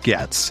it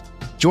gets.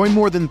 Join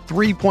more than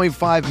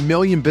 3.5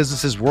 million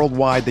businesses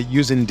worldwide that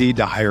use Indeed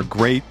to hire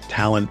great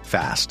talent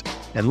fast.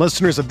 And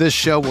listeners of this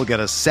show will get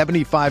a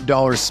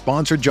 $75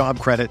 sponsored job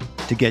credit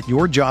to get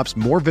your jobs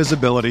more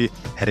visibility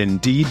at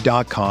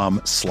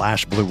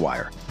Indeed.com/Blue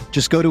Wire.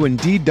 Just go to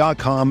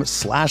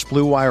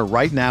Indeed.com/Blue Wire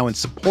right now and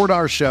support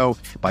our show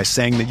by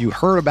saying that you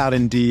heard about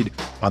Indeed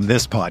on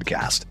this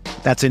podcast.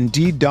 That's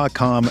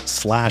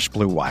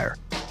Indeed.com/Blue Wire.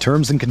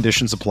 Terms and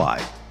conditions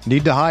apply.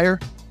 Need to hire?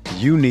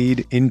 You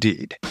need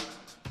Indeed.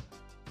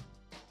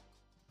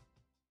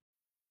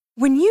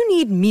 When you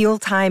need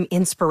mealtime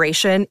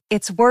inspiration,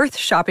 it's worth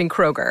shopping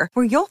Kroger,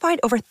 where you'll find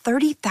over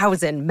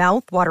 30,000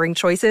 mouth-watering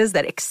choices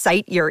that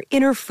excite your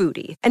inner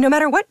foodie. And no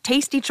matter what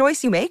tasty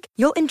choice you make,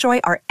 you'll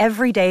enjoy our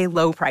everyday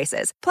low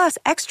prices, plus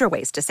extra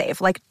ways to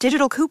save, like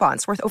digital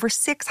coupons worth over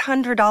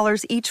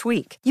 $600 each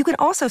week. You can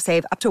also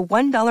save up to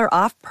 $1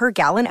 off per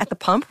gallon at the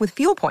pump with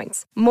fuel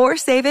points. More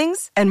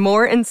savings and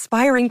more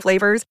inspiring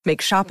flavors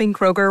make shopping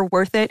Kroger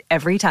worth it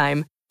every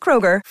time.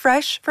 Kroger,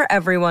 fresh for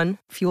everyone.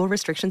 Fuel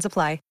restrictions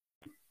apply.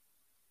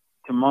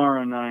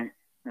 Tomorrow night,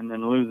 and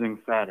then losing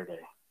Saturday.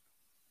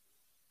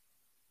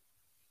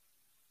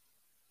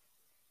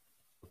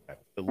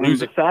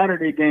 The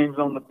Saturday game's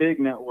on the big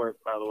network,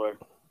 by the way.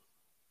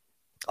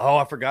 Oh,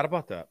 I forgot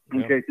about that.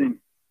 In case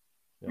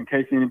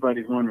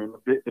anybody's wondering,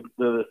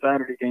 the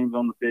Saturday game's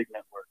on the big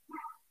network.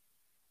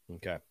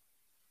 Okay.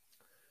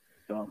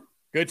 So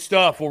good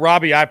stuff. Well,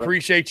 Robbie, I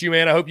appreciate you,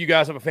 man. I hope you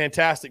guys have a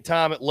fantastic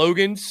time at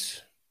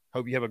Logan's.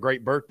 Hope you have a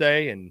great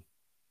birthday, and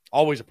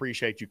always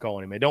appreciate you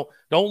calling him, man. Don't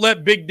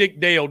let Big Dick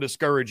Dale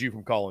discourage you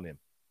from calling him.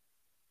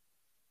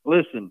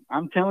 Listen,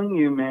 I'm telling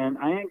you, man,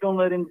 I ain't going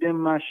to let him dim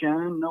my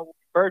shine. No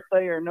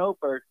birthday or no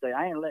birthday.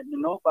 I ain't letting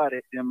nobody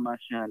dim my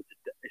shine,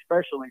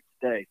 especially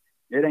today.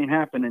 It ain't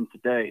happening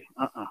today.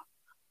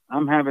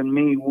 I'm having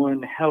me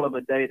one hell of a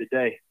day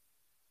today.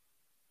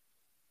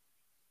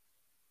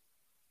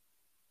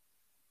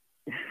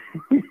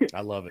 I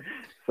love it.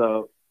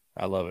 So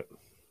I love it.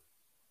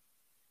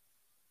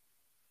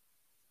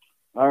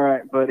 All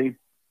right, buddy.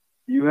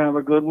 You have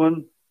a good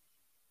one.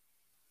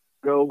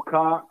 Go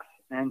Cox,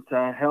 and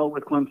to hell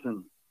with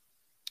Clemson.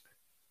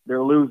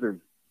 They're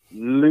losers.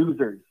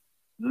 Losers.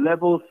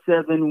 Level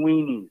 7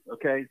 weenies,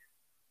 okay?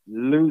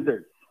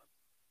 Losers.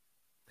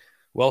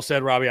 Well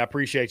said, Robbie. I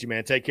appreciate you,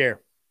 man. Take care.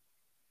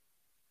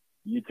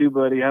 You too,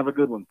 buddy. Have a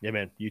good one. Yeah,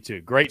 man. You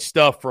too. Great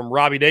stuff from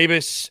Robbie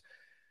Davis,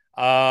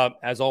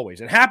 as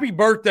always. And happy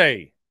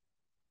birthday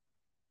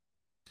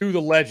to the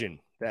legend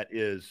that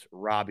is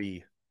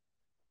Robbie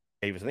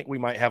Davis. I think we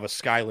might have a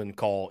Skyland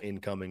call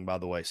incoming, by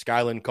the way.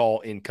 Skyland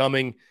call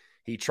incoming.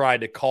 He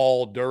tried to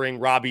call during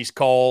Robbie's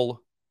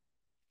call.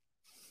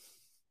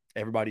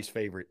 Everybody's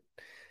favorite.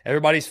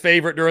 Everybody's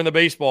favorite during the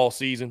baseball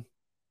season.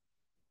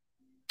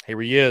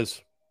 Here he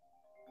is.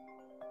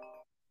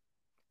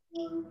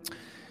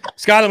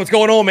 Skyland, what's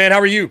going on, man? How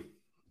are you?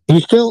 You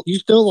still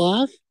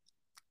live?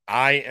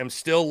 I am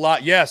still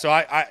live. Yeah,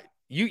 so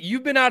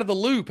you've been out of the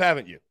loop,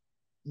 haven't you?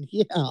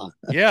 Yeah.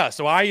 Yeah,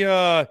 so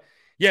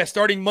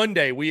starting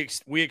Monday, we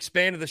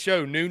expanded the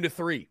show noon to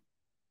 3.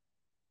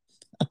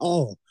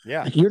 Oh,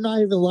 yeah. You're not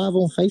even live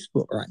on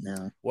Facebook right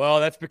now. Well,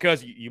 that's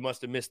because you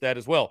must have missed that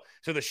as well.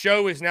 So the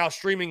show is now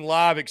streaming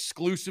live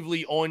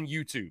exclusively on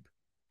YouTube.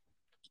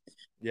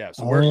 Yeah,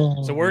 so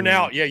we're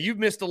now. Yeah, you've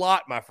missed a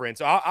lot, my friend.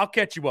 So I'll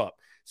catch you up.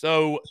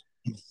 So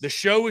the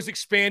show is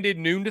expanded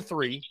noon to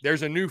 3.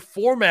 There's a new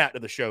format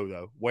of the show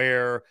though,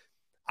 where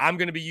I'm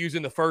going to be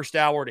using the first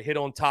hour to hit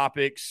on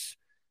topics,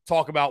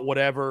 talk about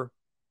whatever,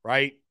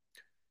 right?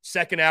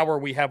 Second hour,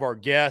 we have our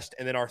guest,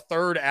 and then our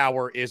third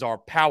hour is our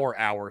power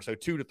hour. So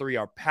 2 to 3,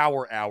 our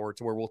power hour,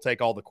 to where we'll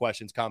take all the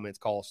questions, comments,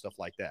 calls, stuff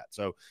like that.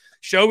 So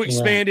show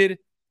expanded,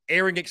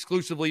 airing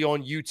exclusively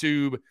on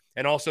YouTube,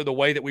 and also the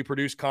way that we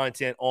produce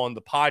content on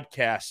the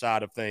podcast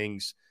side of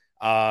things.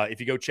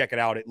 If you go check it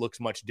out, it looks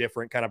much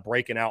different, kind of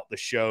breaking out the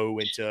show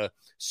into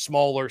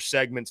smaller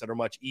segments that are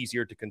much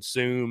easier to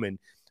consume, and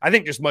I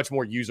think just much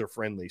more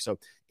user-friendly. So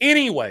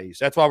anyways,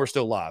 that's why we're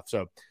still live.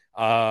 So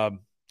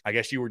I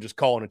guess you were just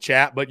calling a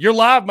chat, but you're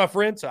live, my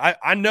friend. So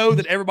I know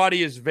that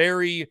everybody is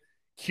very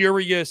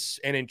curious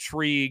and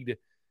intrigued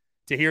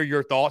to hear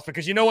your thoughts,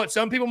 because you know what?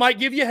 Some people might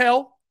give you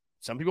hell.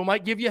 Some people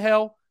might give you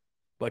hell,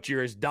 but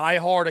you're as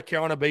diehard a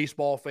Carolina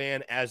baseball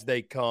fan as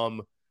they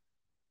come.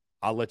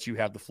 I'll let you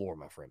have the floor,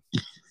 my friend.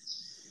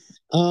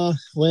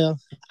 Well,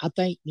 I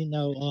think, I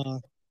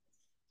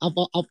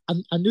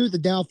knew the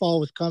downfall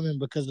was coming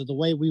because of the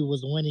way we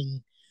was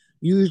winning.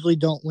 Usually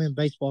don't win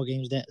baseball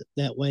games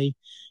that way.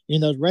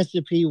 The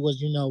recipe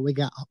was, we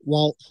got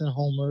walks and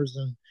homers,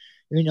 and,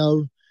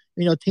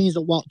 teams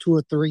that walk 2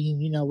 or 3,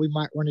 we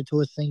might run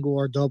into a single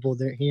or double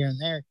there, here and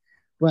there.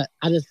 But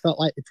I just felt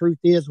like the truth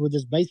is with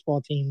this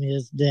baseball team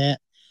is that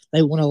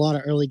they won a lot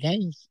of early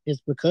games.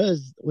 It's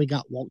because we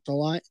got walked a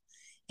lot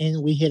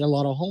and we hit a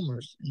lot of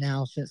homers.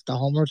 Now, since the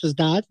homers has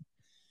died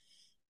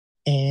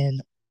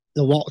and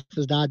the waltz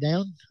has died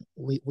down.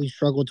 We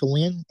struggled to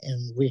win,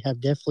 and we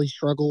have definitely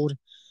struggled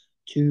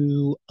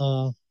to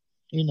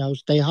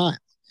stay hot.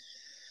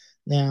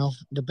 Now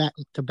to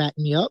back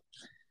me up,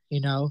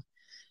 you know,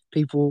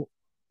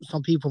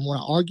 some people want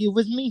to argue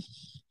with me.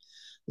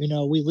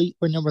 We're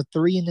number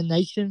 3 in the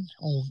nation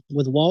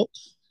with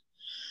waltz.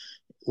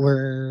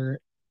 We're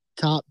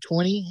top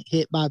 20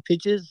 hit by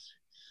pitches.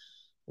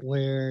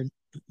 We're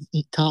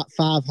top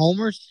 5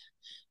 homers,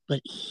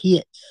 but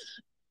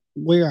hits,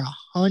 we're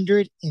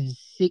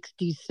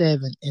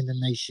 167 in the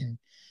nation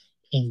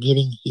in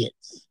getting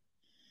hits.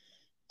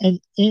 And,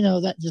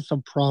 that's just a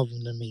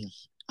problem to me.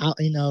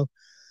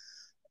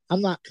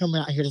 I'm not coming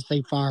out here to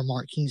say fire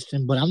Mark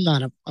Kingston, but I'm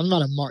not a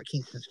Mark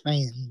Kingston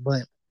fan.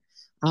 But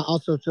I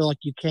also feel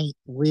like you can't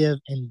live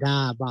and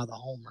die by the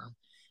homer.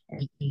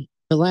 And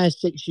the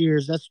last 6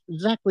 years, that's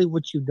exactly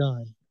what you've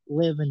done.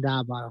 Live and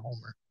die by a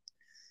homer.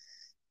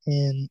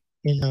 And,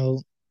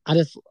 I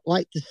just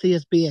like to see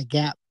us be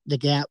the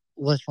gap,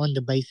 let's run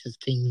the bases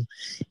team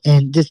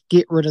and just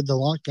get rid of the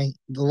launch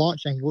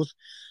angles,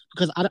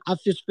 because I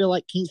just feel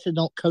like Kingston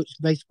don't coach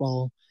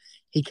baseball.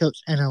 He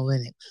coached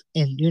analytics.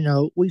 And,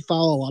 we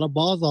foul a lot of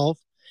balls off.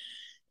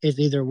 It's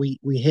either we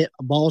hit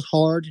balls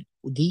hard,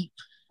 deep,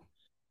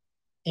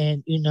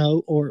 and,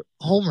 or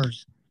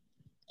homers.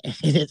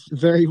 And it's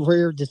very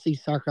rare to see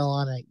South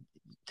Carolina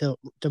to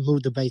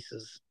move the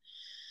bases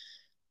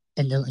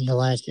in the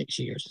last 6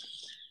 years.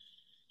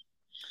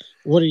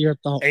 What are your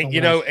thoughts? And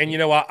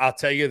I'll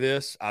tell you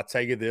this.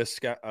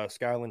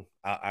 Skyland.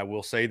 I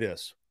will say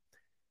this.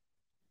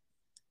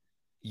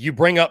 You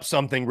bring up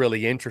something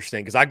really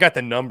interesting, because I got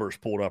the numbers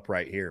pulled up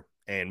right here,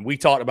 and we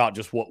talked about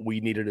just what we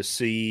needed to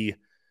see,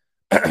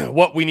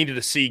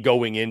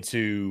 going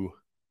into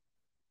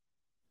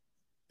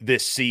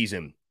this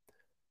season.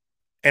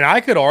 And I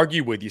could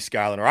argue with you,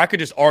 Skyland, or I could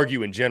just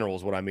argue in general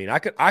is what I mean. I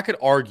could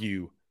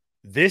argue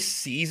this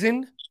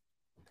season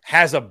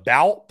has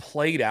about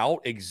played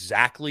out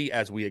exactly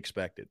as we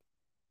expected.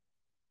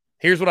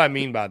 Here's what I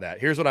mean by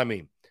that.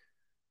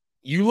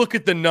 You look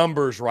at the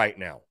numbers right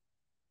now.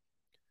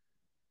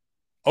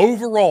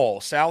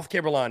 Overall, South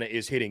Carolina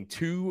is hitting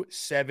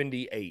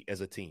 .278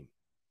 as a team.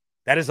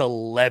 That is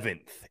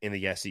 11th in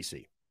the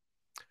SEC.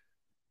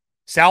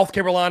 South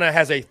Carolina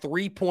has a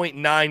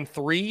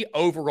 3.93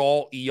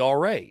 overall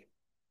ERA.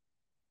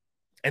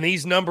 And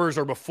these numbers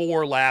are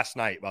before last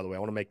night, by the way. I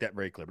want to make that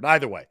very clear. But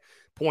either way,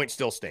 point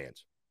still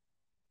stands.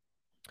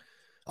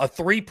 A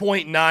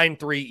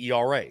 3.93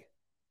 ERA.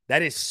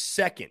 That is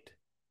second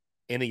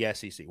in the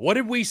SEC. What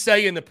did we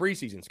say in the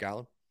preseason,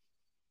 Skyland?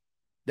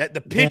 That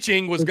the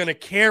pitching was going to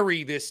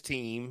carry this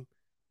team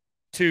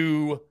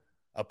to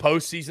a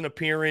postseason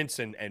appearance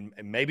and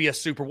maybe a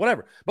super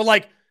whatever.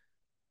 But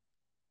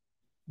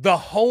the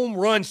home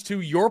runs,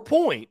 to your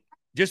point,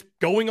 just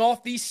going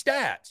off these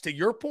stats, to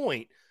your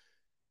point,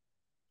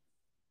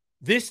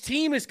 this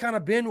team has kind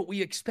of been what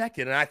we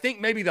expected. And I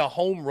think maybe the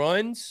home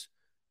runs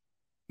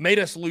made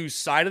us lose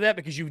sight of that,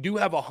 because you do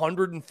have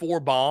 104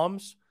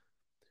 bombs,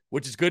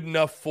 which is good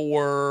enough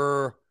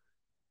for,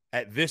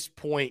 at this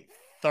point,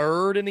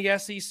 third in the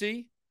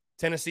SEC.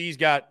 Tennessee's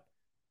got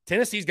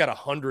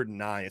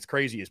 109. It's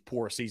crazy as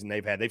poor a season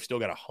they've had. They've still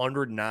got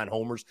 109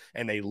 homers,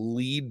 and they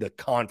lead the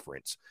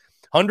conference.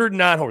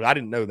 109 homers. I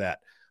didn't know that.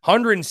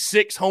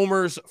 106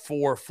 homers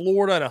for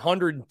Florida and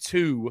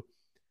 102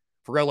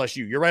 for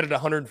LSU. You're right at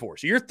 104.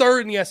 So you're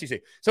third in the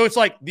SEC. So it's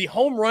like the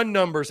home run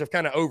numbers have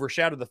kind of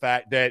overshadowed the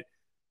fact that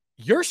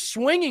you're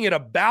swinging it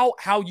about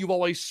how you've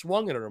always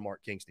swung it under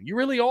Mark Kingston. You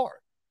really are.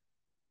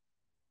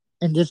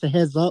 And just a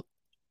heads up,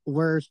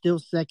 we're still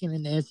second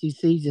in the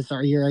SEC. Just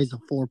our ERA is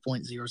a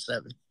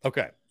 4.07.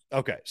 Okay.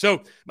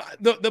 So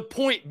the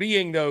point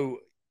being, though,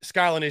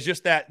 Skyland, is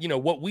just that,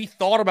 what we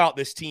thought about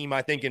this team,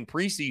 I think, in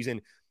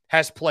preseason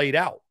has played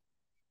out.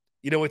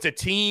 It's a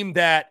team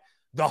that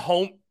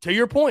to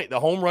your point, the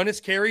home run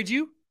has carried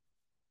you.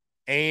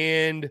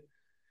 And,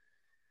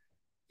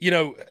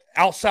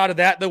 outside of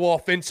that, though,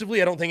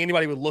 offensively, I don't think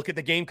anybody would look at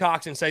the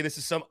Gamecocks and say this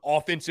is some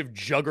offensive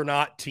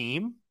juggernaut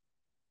team.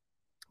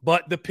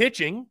 But the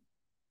pitching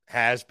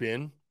has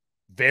been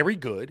very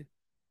good,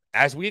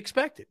 as we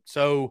expected.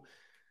 So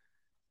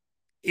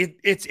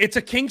it's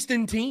a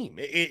Kingston team.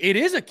 It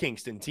is a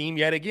Kingston team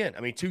yet again.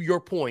 I mean, to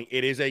your point,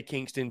 it is a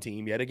Kingston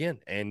team yet again.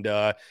 And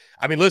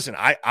listen,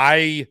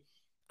 I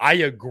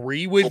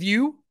agree with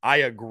you. I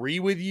agree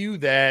with you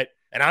that,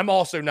 and I'm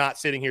also not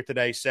sitting here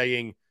today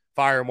saying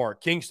fire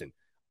Mark Kingston.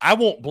 I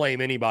won't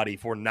blame anybody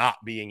for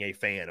not being a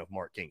fan of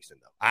Mark Kingston,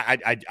 though.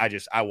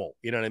 I won't.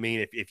 You know what I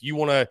mean? If you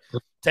want to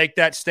take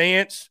that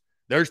stance,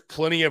 there's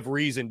plenty of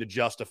reason to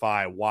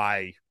justify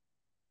why,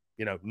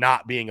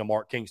 not being a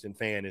Mark Kingston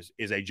fan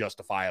is a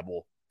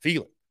justifiable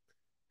feeling.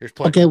 There's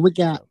plenty.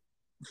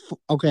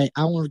 Okay,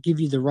 I want to give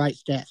you the right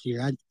stats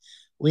here.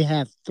 We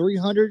have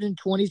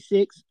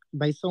 326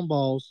 based on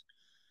balls.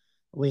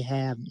 We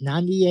have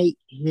 98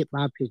 hit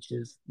by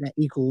pitches. That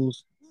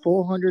equals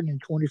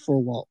 424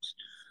 walks.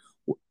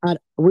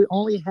 We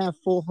only have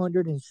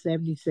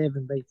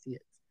 477 base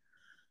hits.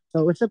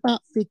 So it's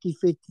about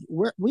 50-50.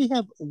 We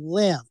have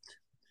left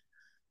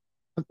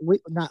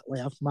not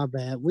left. My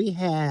bad. We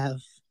have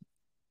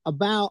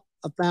about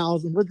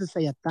 1,000. Let's just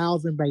say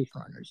 1,000 base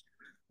runners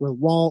with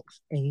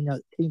walks,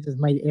 and teams has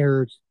made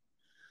errors.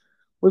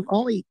 We've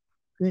only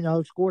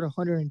scored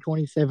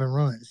 127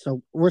 runs,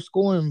 so we're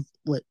scoring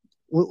what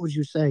would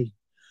you say?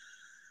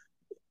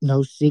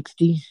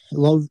 60,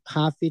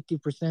 high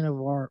 50%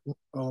 of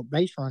our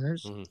base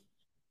runners,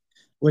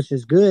 which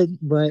is good,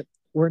 but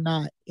we're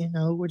not,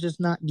 we're just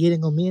not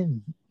getting them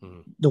in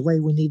the way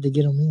we need to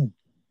get them in.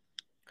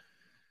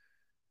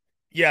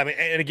 Yeah, I mean,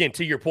 and again,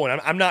 to your point,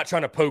 I'm not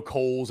trying to poke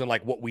holes in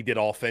like what we did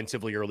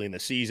offensively early in the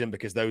season,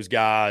 because those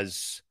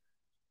guys,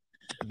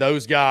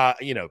 I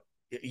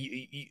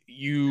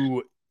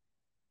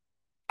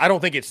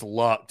don't think it's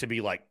luck to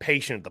be like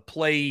patient at the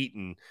plate,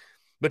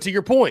 but to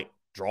your point,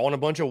 drawing a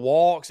bunch of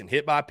walks and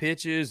hit by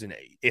pitches, and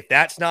if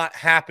that's not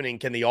happening,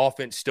 can the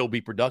offense still be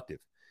productive?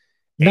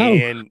 No.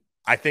 And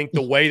I think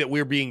the way that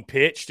we're being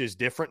pitched is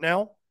different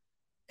now,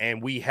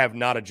 and we have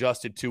not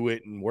adjusted to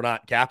it, and we're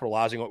not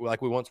capitalizing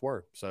like we once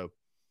were. So,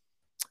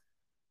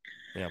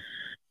 yeah.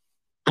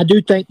 I do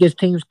think this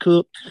team's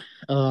cooked.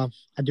 I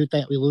do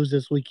think we lose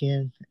this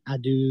weekend. I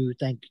do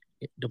think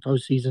the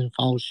postseason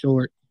falls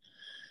short.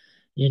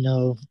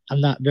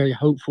 I'm not very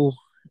hopeful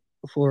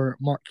for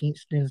Mark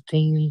Kingston's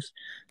teams.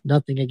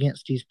 Nothing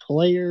against these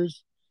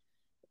players,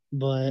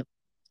 but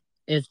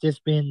it's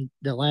just been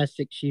the last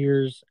 6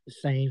 years,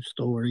 same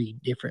story,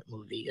 different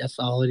movie. That's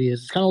all it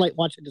is. It's kind of like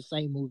watching the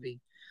same movie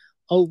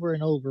over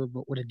and over,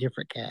 but with a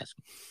different cast.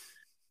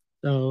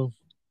 So,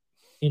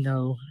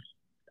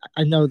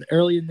 I know that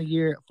early in the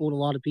year it fooled a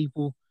lot of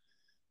people,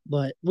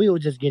 but we were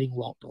just getting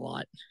walked a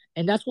lot.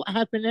 And that's what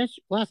happened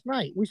last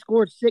night. We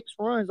scored 6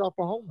 runs off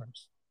of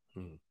homers.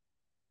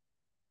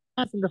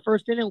 In the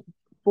first inning,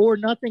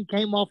 4-0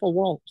 came off of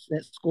walks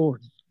that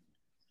scored.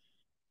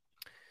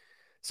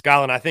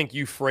 Skyline, I think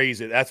you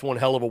phrase it. That's one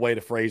hell of a way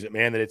to phrase it,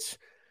 man. That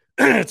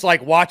it's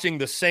like watching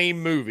the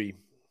same movie,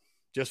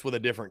 just with a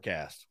different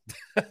cast.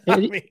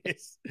 Do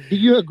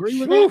you agree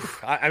with that?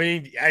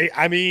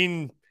 I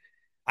mean,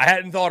 I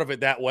hadn't thought of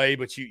it that way,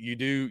 but you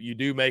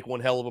do make one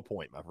hell of a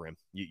point, my friend.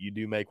 You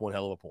do make one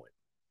hell of a point.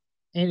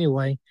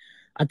 Anyway,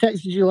 I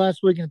texted you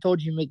last week and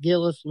told you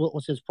McGillis, what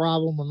was his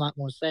problem. I'm not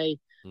going to say,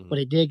 but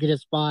he did get a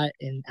spot,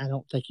 and I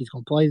don't think he's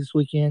going to play this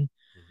weekend.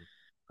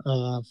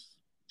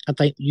 I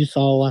think you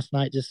saw last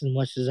night just as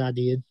much as I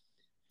did.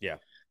 Yeah.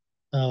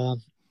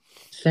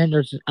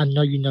 Sanders, I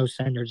know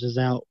Sanders is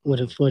out with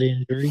a foot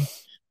injury.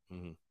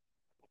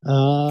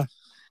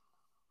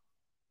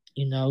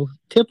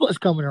 Tippett's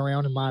coming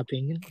around, in my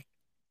opinion.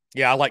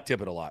 Yeah, I like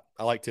Tippett a lot.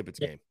 I like Tippett's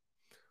game.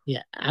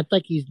 Yeah, I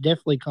think he's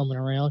definitely coming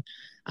around.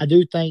 I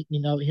do think,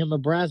 him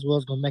and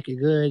Braswell's going to make a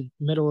good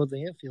middle of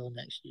the infield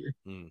next year.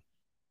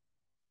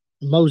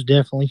 Most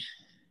definitely.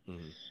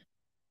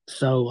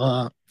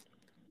 So,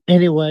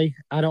 anyway,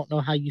 I don't know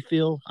how you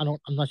feel. I'm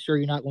not sure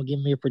you're not going to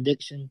give me a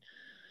prediction,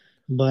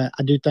 but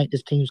I do think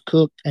this team's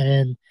cooked,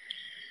 and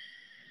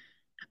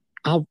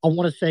I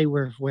want to say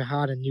we're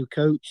hired a new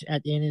coach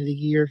at the end of the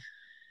year,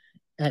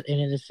 at the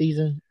end of the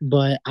season,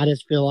 but I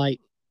just feel like,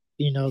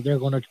 they're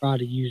going to try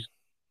to use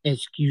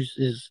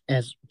excuses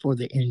as for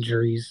the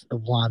injuries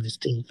of why this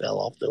team fell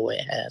off the way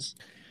it has.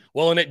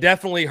 Well, and it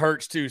definitely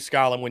hurts too,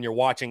 Skyline, when you're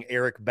watching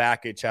Eric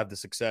Bakich have the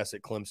success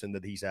at Clemson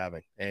that he's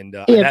having. And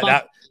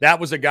that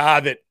was a guy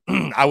that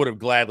I would have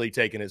gladly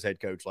taken as head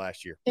coach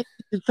last year.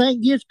 The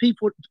thing is,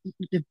 people,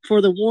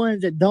 for the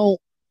ones that don't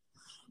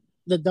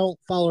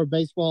follow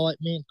baseball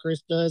like me and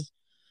Chris does,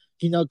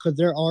 because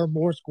there are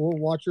more score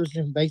watchers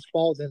in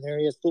baseball than there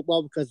is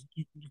football, because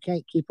you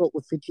can't keep up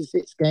with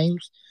 56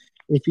 games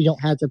if you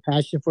don't have the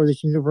passion for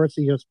this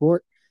university or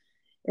sport.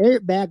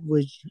 Eric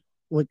Bakich,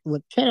 with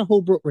Chad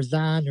Holbrook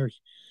resign, or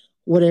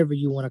whatever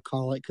you want to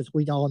call it, because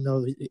we all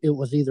know it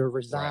was either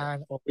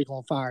resign or we're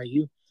going to fire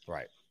you.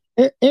 Right.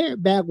 Eric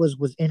Bakich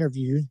was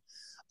interviewed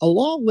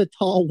along with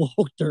Tom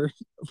Walter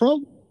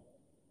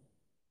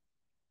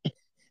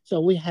so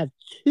we have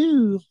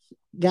 2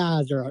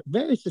 guys that are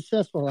very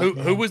successful.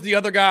 Who was the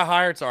other guy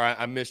hired? Sorry,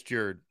 I missed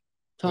your.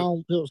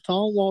 It was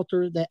Tom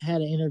Walter that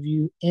had an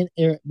interview, and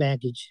Eric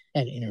Bakich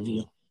had an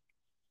interview.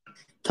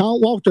 Tom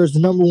Walter is the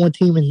number 1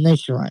 team in the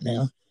nation right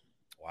now.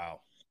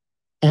 Wow.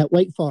 At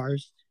Wake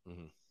Forest.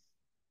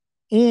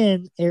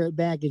 And Eric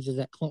Bakich is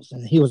at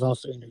Clemson. He was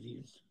also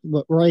interviewed.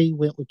 But Ray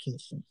went with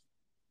Kingston.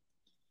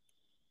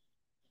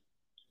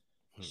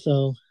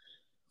 So,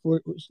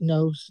 just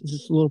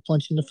a little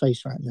punch in the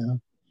face right now.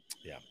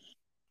 Yeah.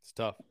 It's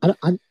tough.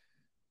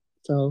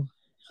 So,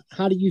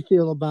 how do you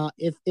feel about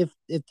if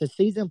the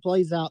season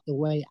plays out the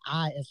way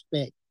I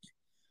expect,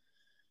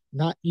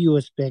 not you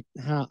expect,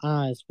 how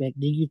I expect,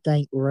 do you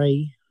think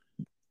Ray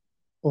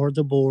or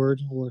the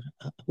board or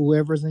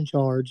whoever's in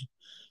charge,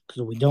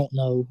 because we don't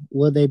know,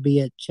 will there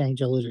be a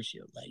change of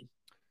leadership made?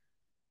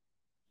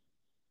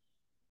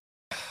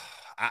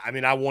 I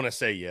mean, I want to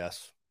say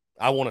yes.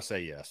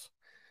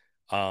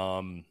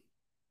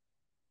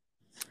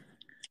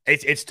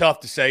 It's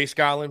tough to say,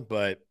 Skyland,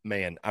 but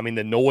man, I mean,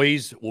 the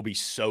noise will be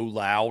so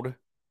loud.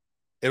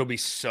 It'll be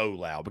so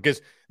loud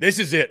because this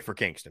is it for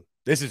Kingston.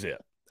 This is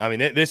it. I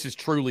mean, this is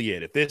truly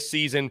it. If this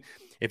season,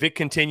 if it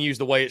continues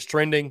the way it's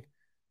trending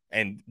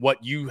and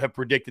what you have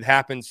predicted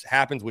happens,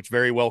 which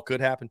very well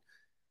could happen,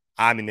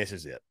 I mean, this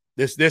is it.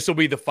 This will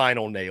be the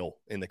final nail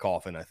in the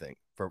coffin, I think,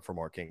 for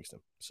Mark Kingston.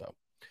 So,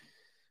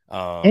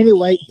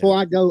 anyway, before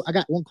I go, I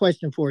got one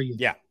question for you.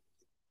 Yeah.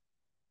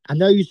 I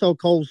know you saw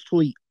Cole's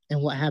tweet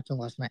and what happened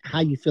last night.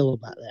 How you feel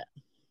about that?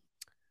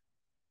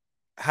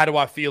 How do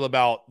I feel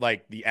about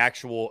like the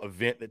actual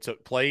event that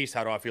took place?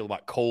 How do I feel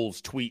about Cole's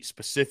tweet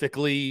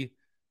specifically?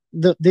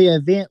 The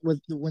event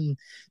was when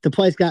the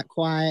place got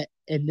quiet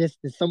and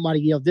somebody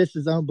yelled, "This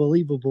is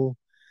unbelievable,"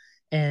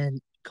 and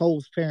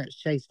Cole's parents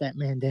chased that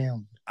man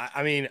down.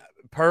 I mean,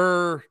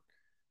 per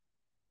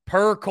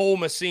Cole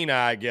Messina,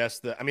 I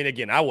guess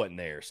again, I wasn't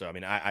there. So, I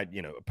mean,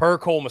 per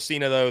Cole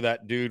Messina, though,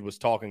 that dude was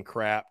talking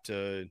crap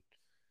to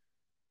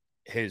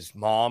his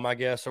mom, I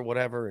guess, or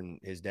whatever. And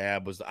his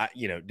dad was,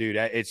 dude,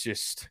 it's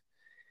just.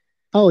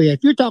 Oh, yeah.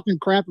 If you're talking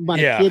crap about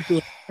a kid to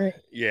a parent,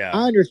 yeah,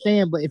 I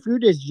understand. But if you're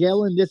just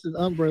yelling, "This is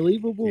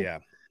unbelievable," yeah,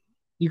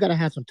 you got to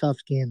have some tough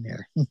skin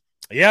there.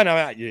 Yeah,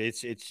 no,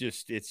 it's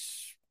just.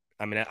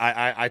 I mean,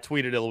 I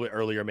tweeted a little bit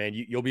earlier, man.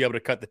 You'll be able to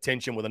cut the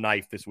tension with a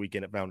knife this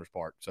weekend at Founders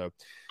Park. So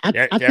I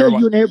tell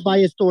you and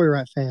everybody a story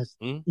right fast.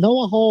 Hmm?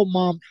 Noah Hall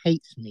mom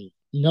hates me.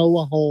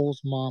 Noah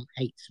Hall's mom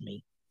hates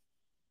me.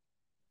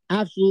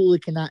 Absolutely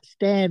cannot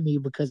stand me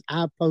because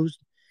I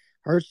posted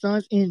her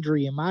son's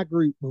injury in my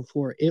group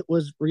before it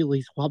was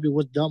released. Probably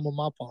was dumb on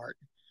my part.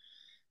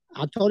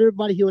 I told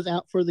everybody he was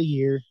out for the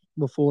year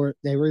before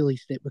they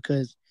released it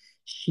because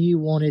she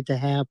wanted to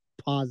have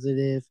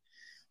positive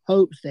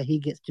hopes that he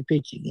gets to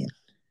pitch again.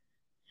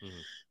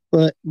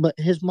 Mm-hmm. But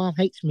his mom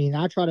hates me, and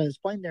I try to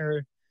explain to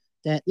her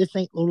that this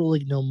ain't Little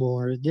League no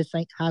more. This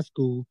ain't high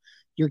school.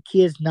 Your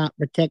kid's not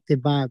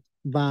protected by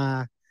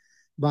a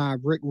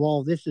brick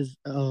wall. This is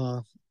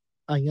a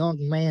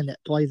young man that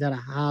plays at a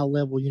high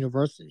level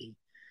university.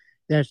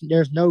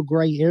 There's no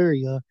gray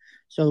area.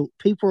 So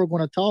people are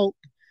going to talk.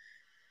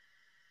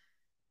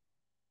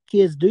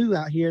 Kids do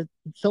out here.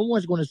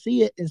 Someone's going to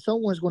see it and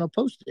someone's going to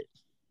post it.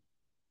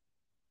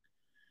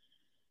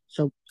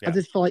 So yeah. I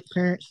just feel like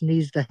parents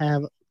needs to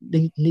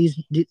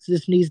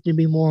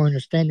be more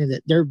understanding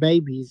that their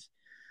babies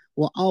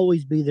will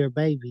always be their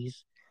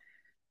babies.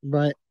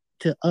 But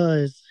to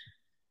us,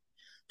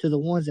 to the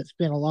ones that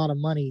spend a lot of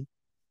money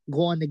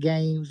going to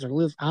games or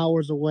live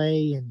hours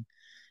away and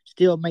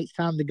still makes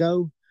time to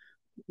go,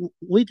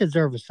 we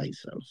deserve a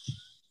say-so.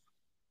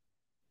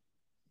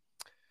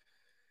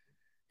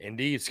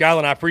 Indeed.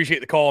 Skyline, I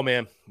appreciate the call,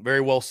 man.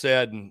 Very well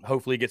said, and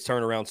hopefully it gets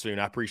turned around soon.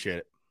 I appreciate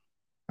it.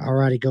 All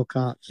righty, go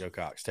Cox. Go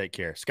Cox. Take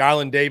care.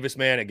 Skyline Davis,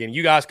 man. Again,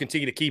 you guys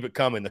continue to keep it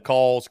coming. The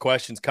calls,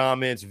 questions,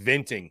 comments,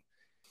 venting.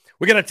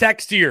 We got a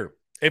text here.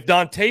 If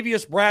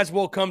Dontavius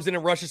Braswell comes in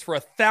and rushes for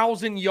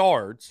 1,000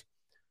 yards,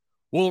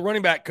 will the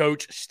running back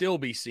coach still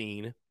be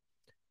seen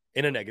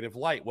in a negative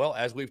light? Well,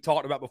 as we've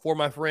talked about before,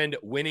 my friend,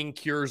 winning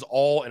cures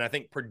all, and I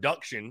think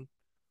production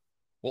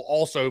will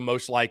also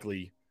most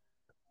likely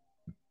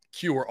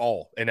cure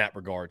all in that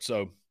regard.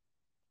 So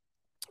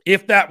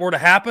if that were to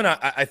happen,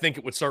 I think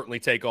it would certainly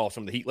take off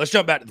some of the heat. Let's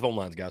jump back to the phone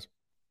lines, guys.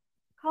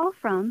 Call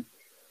from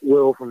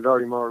Will from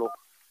Dirty Myrtle.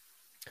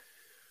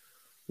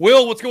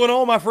 Will, what's going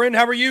on, my friend?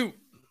 How are you?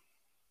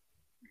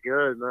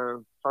 Good,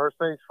 man. First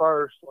things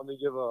first, let me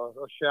give a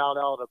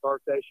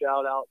birthday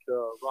shout out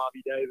to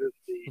Robbie Davis,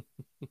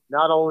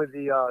 not only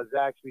the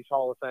Zaxby's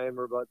Hall of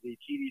Famer, but the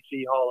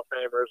TDC Hall of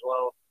Famer as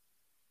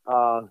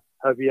well.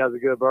 Hope he has a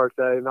good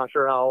birthday. I'm not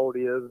sure how old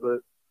he is, but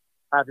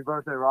happy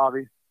birthday,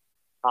 Robbie.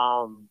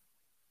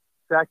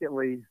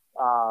 Secondly,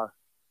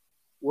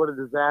 what a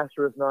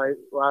disastrous night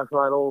last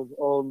night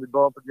on the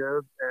bump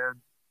again,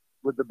 and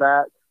with the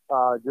bat,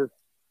 just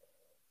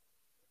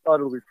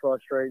utterly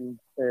frustrating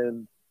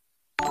and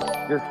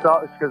just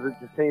sucks because it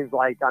just seems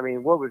like, I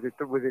mean, what was it?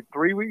 Was it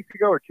 3 weeks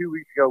ago or 2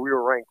 weeks ago we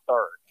were ranked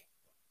third?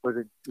 Was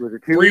it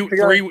 2 weeks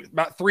ago?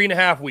 About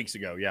 3.5 weeks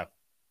ago, yeah.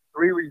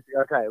 3 weeks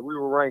ago, okay. We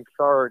were ranked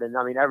third, and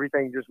I mean,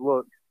 everything just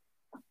looked,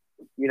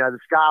 the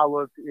sky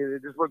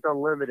it just looked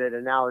unlimited,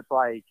 and now it's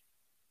like,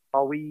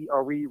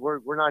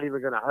 we're not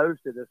even going to host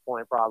at this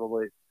point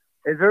probably.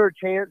 Is there a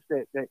chance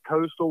that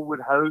Coastal would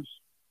host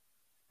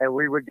and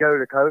we would go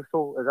to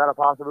Coastal? Is that a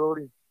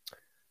possibility?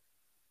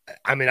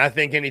 I mean, I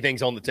think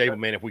anything's on the table,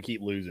 man, if we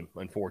keep losing,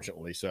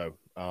 unfortunately. So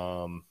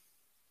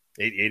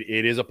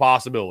it is a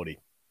possibility.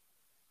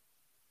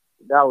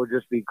 That would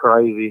just be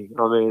crazy.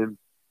 I mean,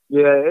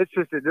 yeah, it's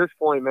just at this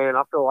point, man,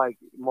 I feel like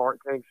Mark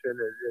Kingston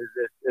is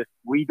if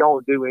we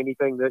don't do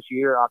anything this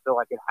year, I feel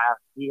like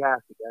he has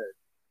to go.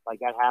 Like,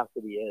 that has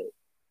to be it.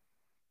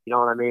 You know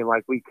what I mean?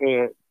 Like, we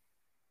can't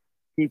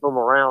keep him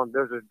around.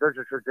 There's a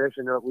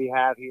tradition that we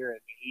have here, and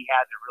he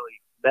hasn't really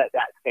met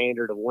that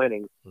standard of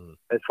winning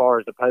as far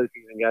as the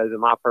postseason goes, in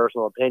my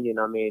personal opinion.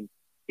 I mean,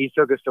 he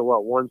took us to,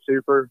 one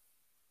Super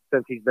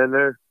since he's been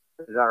there?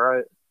 Is that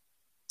right?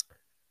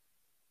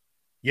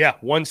 Yeah,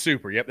 one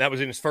Super. Yep, that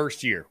was in his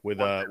first year with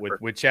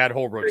Chad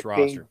Holbrook's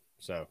roster.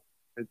 So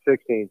It's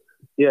 16.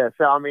 Yeah.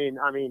 So I mean,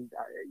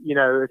 you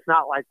know, it's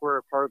not like we're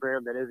a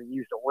program that isn't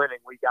used to winning.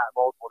 We got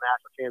multiple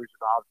national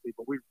championships, obviously,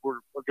 but we're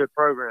a good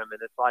program,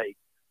 and it's like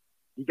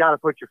you got to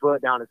put your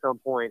foot down at some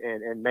point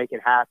and make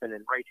it happen.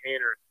 And Ray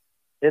Tanner,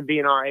 him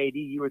being our AD,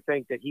 you would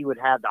think that he would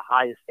have the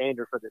highest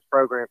standard for this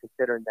program,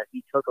 considering that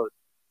he took us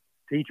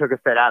to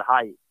that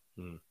height.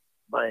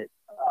 But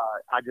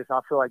I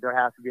feel like there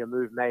has to be a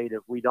move made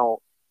if we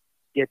don't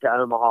get to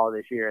Omaha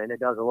this year, and it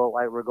doesn't look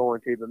like we're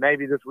going to. But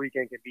maybe this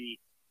weekend could be,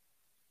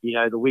 you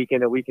know, the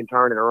weekend that we can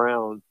turn it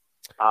around.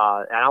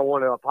 And I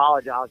want to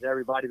apologize to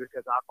everybody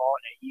because I bought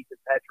a Ethan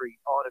Petrie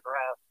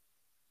autograph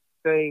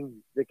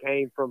thing that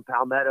came from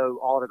Palmetto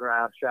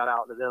Autographs. Shout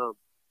out to them.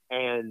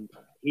 And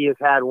he has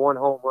had one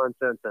home run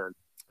since then.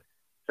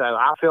 So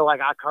I feel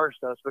like I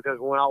cursed us because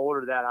when I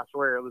ordered that, I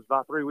swear it was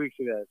about 3 weeks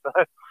ago. So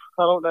I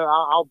don't know.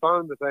 I'll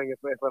burn the thing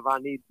if I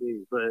need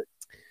to. But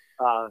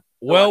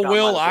well,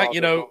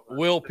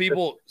 Will,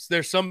 people,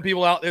 there's some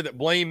people out there that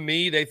blame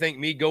me. They think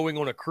me going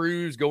on a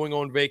cruise, going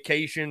on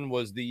vacation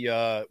was me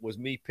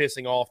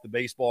pissing off the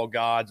baseball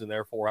gods, and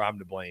therefore I'm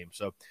to blame.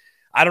 So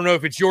I don't know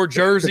if it's your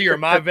jersey or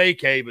my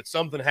vacay, but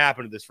something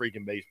happened to this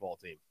freaking baseball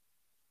team.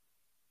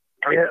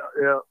 Yeah.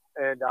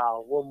 And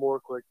one more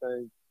quick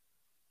thing.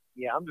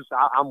 Yeah,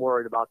 I'm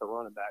worried about the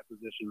running back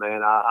position,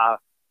 man.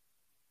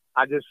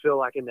 I just feel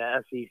like in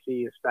the SEC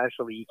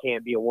especially, you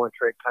can't be a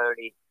one-trick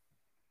pony.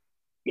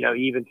 You know,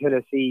 even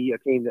Tennessee, a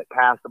team that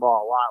passed the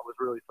ball a lot, was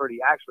really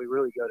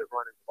really good at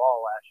running the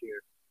ball last year.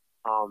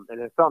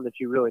 And it's something that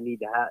you really need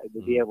to have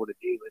to be able to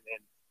do.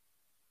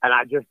 And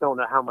I just don't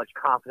know how much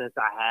confidence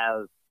I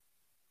have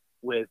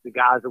with the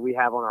guys that we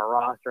have on our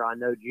roster. I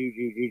know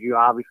Juju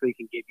obviously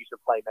can give you some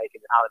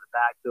playmaking out of the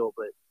backfield,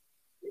 but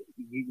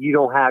you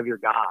don't have your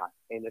guy.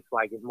 And it's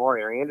like, is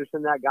Mario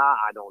Anderson that guy?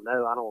 I don't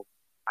know.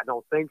 I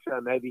don't think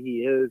so. Maybe he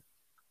is.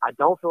 I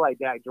don't feel like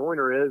Dak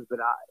Joyner is, but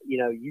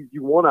you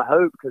want to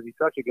hope because he's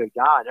such a good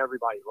guy and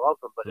everybody loves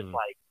him. But it's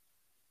like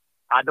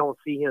I don't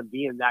see him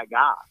being that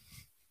guy.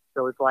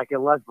 So it's like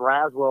unless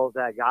Braswell is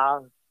that guy,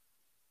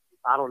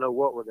 I don't know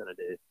what we're gonna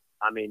do.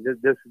 I mean,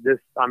 this.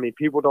 I mean,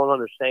 people don't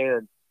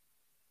understand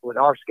with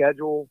our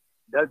schedule.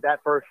 That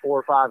first 4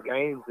 or 5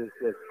 games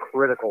is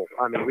critical.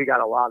 I mean, we got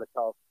a lot of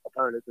tough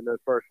opponents in those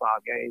first 5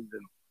 games,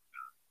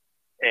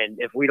 and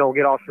if we don't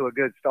get off to a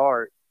good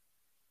start,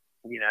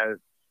 you know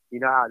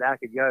how that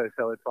could go.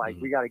 So it's like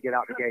we got to get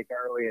out the gates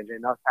early, and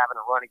us having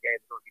a running game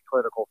is going to be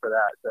critical for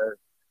that. So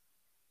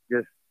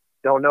just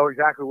don't know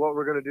exactly what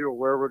we're going to do or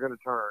where we're going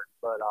to turn.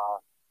 But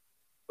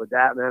with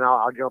that, man,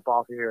 I'll jump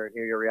off here and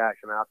hear your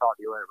reaction, man. I'll talk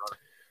to you later, brother.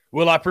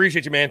 Will, I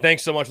appreciate you, man.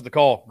 Thanks so much for the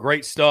call.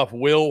 Great stuff.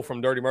 Will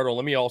from Dirty Myrtle.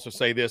 Let me also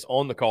say this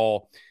on the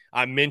call.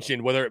 I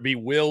mentioned whether it be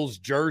Will's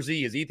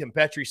jersey, his Ethan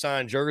Petrie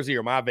signed jersey,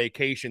 or my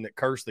vacation that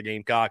cursed the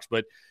Gamecocks.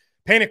 But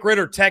Panic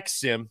Ritter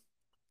texts him.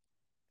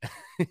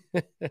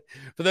 For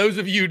those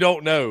of you who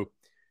don't know,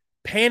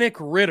 Panic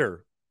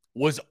Ritter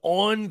was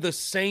on the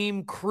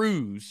same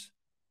cruise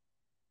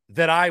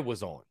that I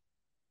was on.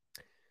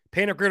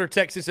 Panic Ritter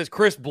texts and says,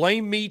 Chris,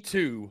 blame me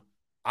too.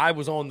 I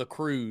was on the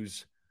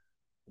cruise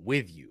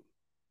with you.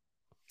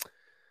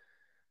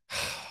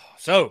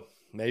 So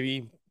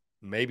maybe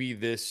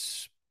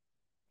this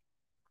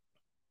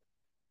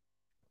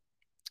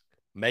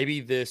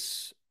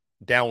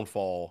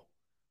downfall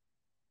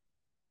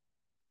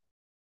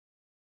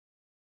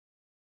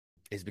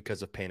is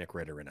because of Panic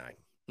Ritter and I.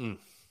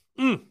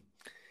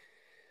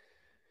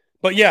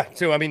 But yeah,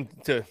 so I mean,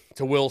 to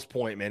Will's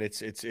point, man,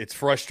 it's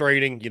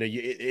frustrating. You know,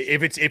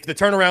 if the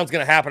turnaround's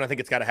going to happen, I think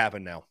it's got to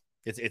happen now.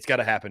 It's got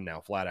to happen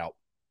now, flat out.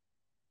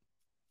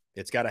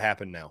 It's got to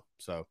happen now.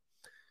 So,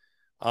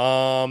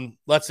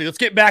 let's see. Let's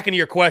get back into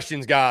your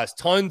questions, guys.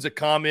 Tons of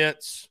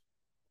comments.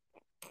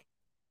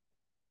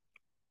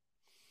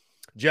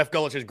 Jeff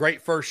Gullich says,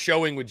 great first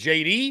showing with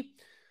JD.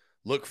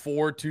 Look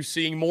forward to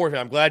seeing more of him.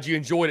 I'm glad you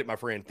enjoyed it, my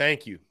friend.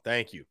 Thank you.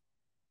 Thank you.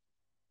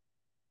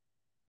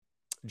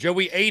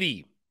 Joey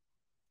 80.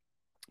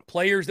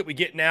 Players that we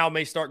get now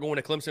may start going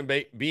to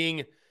Clemson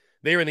being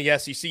there in the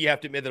SEC. You have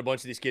to admit that a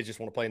bunch of these kids just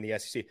want to play in the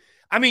SEC.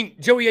 I mean,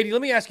 Joey 80,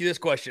 let me ask you this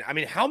question. I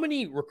mean, how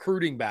many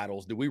recruiting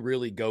battles do we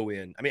really go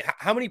in? I mean,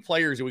 how many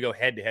players do we go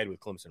head-to-head with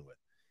Clemson with?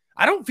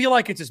 I don't feel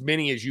like it's as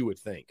many as you would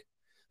think.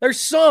 There's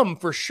some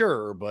for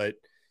sure, but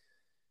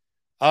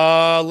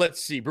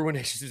let's see. Bruin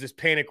Nation says,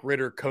 Panic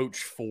Ritter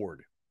Coach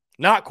Ford.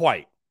 Not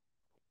quite.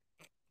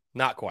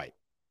 Not quite.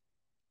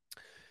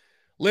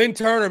 Lynn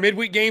Turner,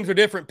 midweek games are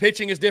different.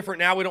 Pitching is different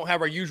now. We don't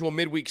have our usual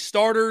midweek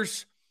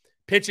starters.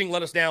 Pitching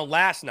let us down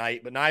last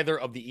night, but neither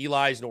of the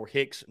Elis nor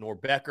Hicks nor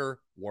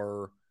Becker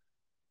were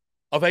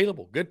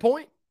available. Good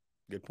point.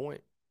 Good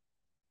point.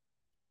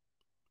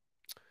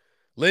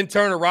 Lynn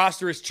Turner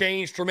roster has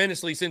changed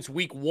tremendously since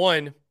week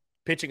 1,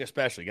 pitching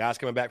especially. Guys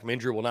coming back from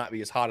injury will not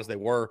be as hot as they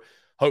were.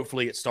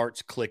 Hopefully it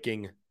starts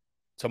clicking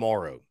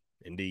tomorrow.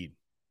 Indeed.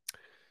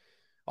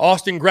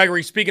 Austin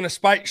Gregory, speaking of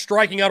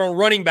striking out on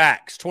running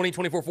backs,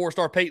 2024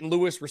 4-star Peyton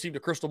Lewis received a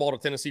crystal ball to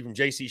Tennessee from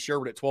J.C.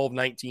 Sherwood at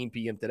 12:19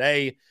 p.m.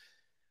 today.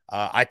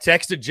 I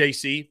texted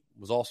J.C.,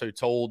 was also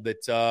told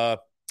that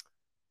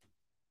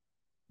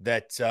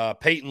that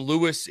Peyton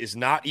Lewis is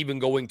not even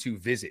going to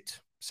visit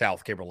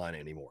South Carolina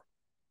anymore.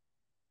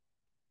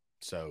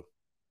 So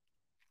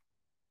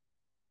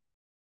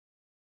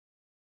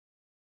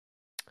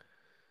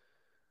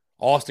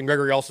Austin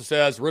Gregory also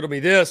says, riddle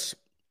me this.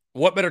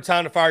 What better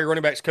time to fire your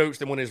running backs coach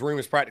than when his room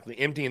is practically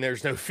empty and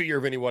there's no fear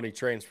of anybody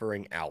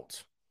transferring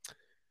out?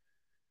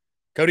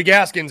 Cody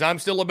Gaskins, I'm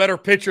still a better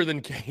pitcher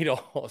than Kate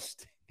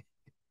Austin.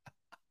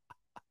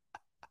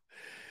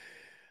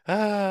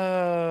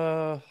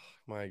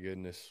 My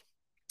goodness.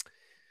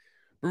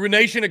 Ruin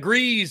Nation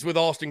agrees with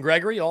Austin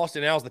Gregory.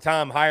 Austin, now's the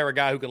time. Hire a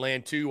guy who can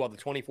land 2 while the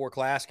 24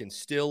 class can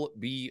still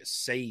be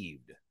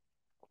saved.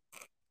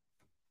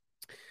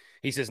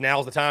 He says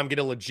now's the time. Get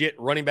a legit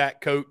running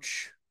back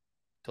coach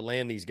to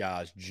land these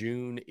guys.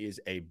 June is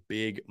a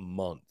big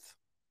month.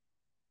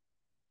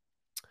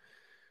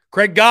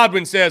 Craig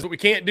Godwin says what we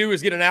can't do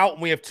is get an out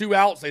when we have 2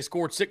 outs. They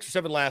scored 6 or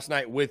 7 last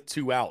night with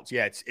 2 outs.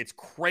 Yeah, it's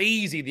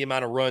crazy the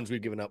amount of runs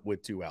we've given up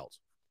with 2 outs.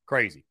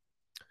 Crazy.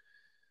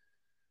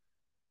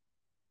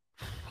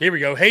 Here we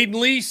go. Hayden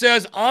Lee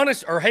says,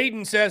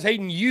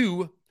 Hayden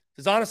you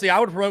says, honestly, I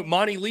would promote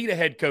Monty Lee to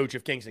head coach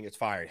if Kingston gets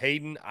fired.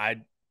 Hayden,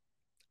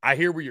 I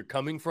hear where you're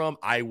coming from.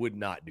 I would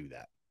not do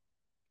that.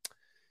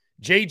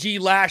 JG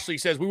Lashley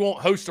says, we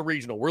won't host a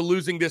regional. We're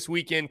losing this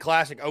weekend.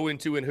 Classic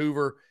 0-2 in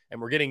Hoover, and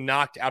we're getting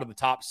knocked out of the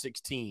top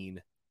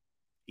 16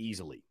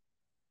 easily.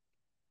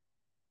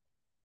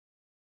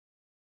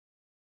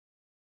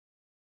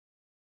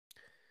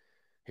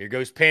 Here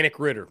goes Panic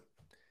Ritter.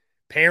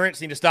 Parents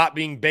need to stop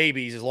being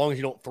babies. As long as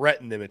you don't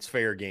threaten them, it's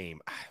fair game.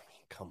 I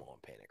mean, come on,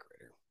 Panic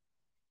Ritter.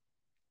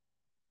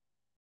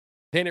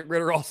 Panic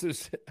Ritter also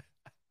said,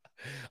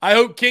 I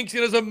hope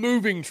Kingston is a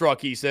moving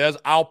truck, he says.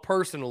 I'll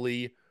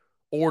personally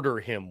order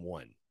him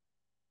one.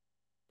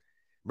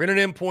 Brennan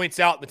M. points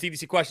out in the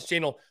TDC Questions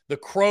channel, the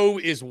Crow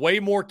is way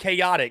more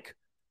chaotic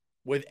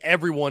with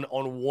everyone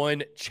on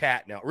one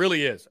chat now. It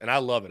really is, and I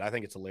love it. I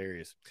think it's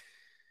hilarious.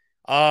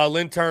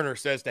 Lynn Turner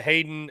says to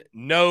Hayden,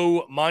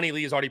 no, Monty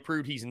Lee has already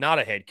proved he's not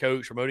a head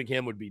coach. Promoting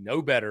him would be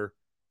no better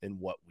than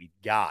what we've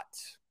got.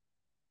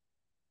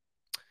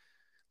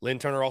 Lynn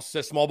Turner also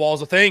says small ball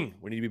is a thing.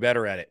 We need to be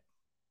better at it.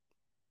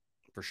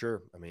 For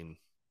sure. I mean,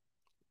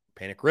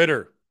 Panic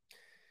Ritter,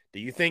 do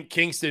you think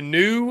Kingston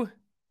knew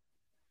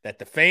that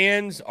the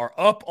fans are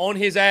up on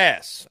his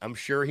ass? I'm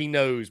sure he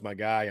knows, my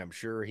guy. I'm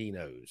sure he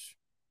knows.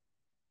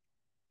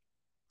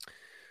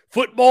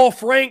 Football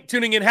Frank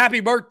tuning in. Happy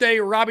birthday,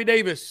 Robbie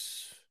Davis.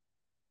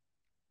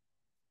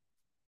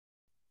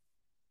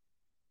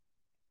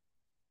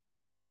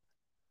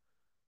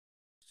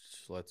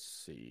 Let's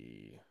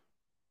see.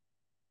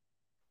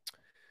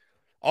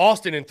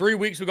 Austin, in 3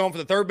 weeks, we're going from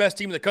the 3rd best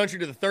team in the country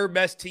to the 3rd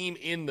best team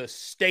in the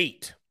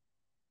state.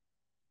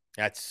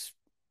 That's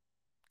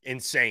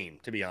insane,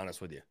 to be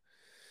honest with you.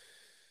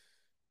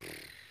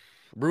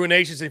 Bruin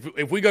Nations,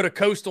 if we go to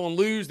Coastal and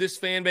lose, this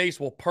fan base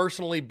will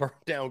personally burn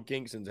down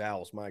Kingston's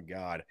house. My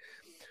God.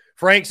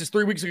 Frank says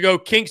 3 weeks ago,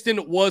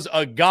 Kingston was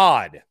a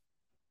god.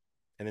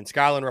 And then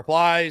Skyland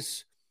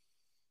replies,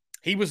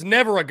 he was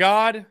never a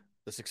god.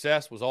 The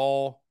success was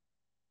all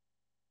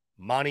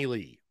Monty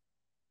Lee.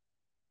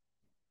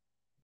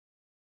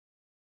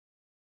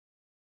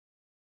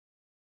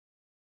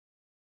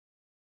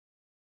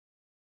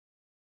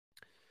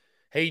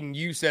 Hayden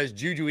Yu says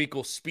Juju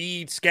equals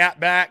speed, scat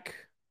back.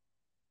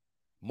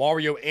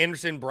 Mario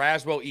Anderson,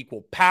 Braswell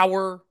equal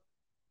power.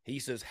 He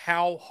says,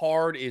 how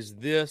hard is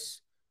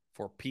this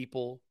for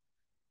people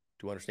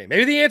to understand?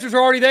 Maybe the answers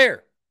are already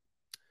there.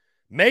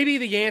 Maybe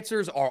the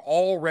answers are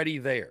already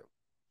there.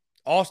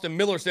 Austin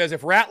Miller says,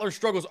 if Rattler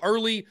struggles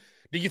early,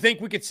 do you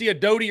think we could see a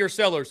Doty or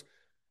Sellers?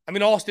 I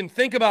mean, Austin,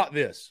 think about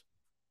this.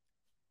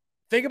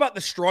 Think about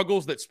the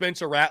struggles that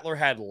Spencer Rattler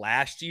had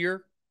last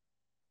year,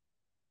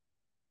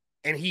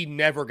 and he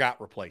never got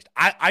replaced.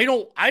 I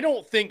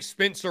don't think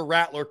Spencer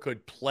Rattler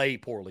could play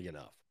poorly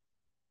enough.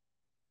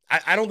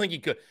 I don't think he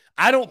could.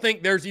 I don't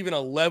think there's even a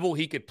level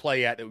he could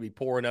play at that would be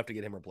poor enough to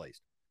get him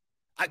replaced.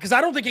 Because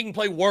I don't think he can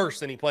play worse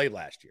than he played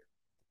last year.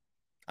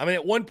 I mean,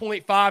 at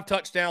 1.5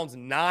 touchdowns,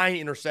 9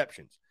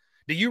 interceptions.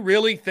 Do you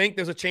really think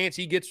there's a chance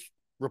he gets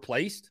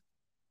replaced?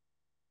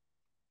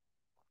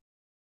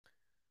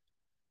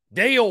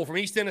 Dale from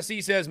East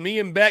Tennessee says, me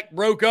and Beck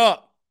broke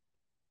up.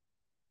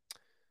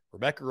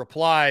 Rebecca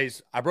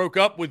replies, I broke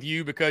up with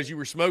you because you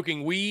were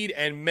smoking weed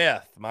and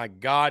meth. My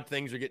God,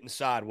 things are getting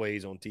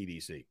sideways on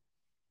TDC.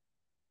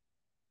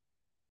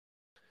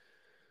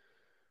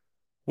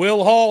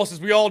 Will Hall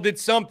says, we all did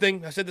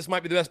something. I said this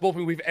might be the best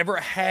bullpen we've ever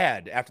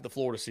had after the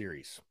Florida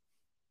series.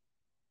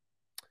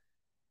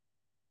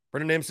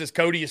 Brendan M says,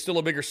 Cody is still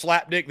a bigger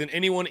slapdick than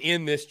anyone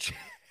in this chat.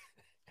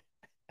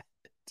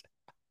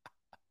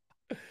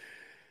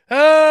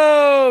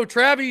 Oh,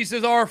 Travis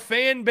says, our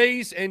fan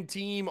base and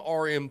team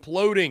are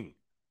imploding.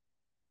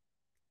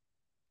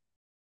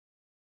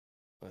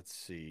 Let's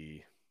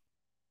see.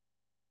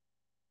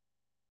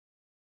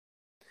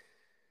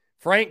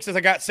 Frank says,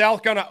 I got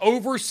South Carolina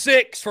over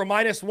 6 for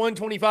minus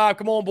 125.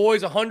 Come on,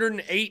 boys,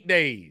 108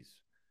 days.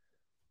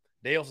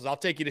 Dale says, I'll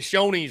take you to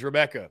Shoney's,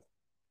 Rebecca.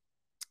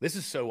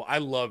 I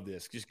love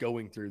this, just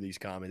going through these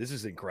comments. This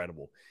is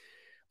incredible.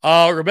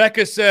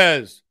 Rebecca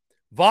says,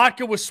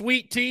 vodka with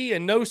sweet tea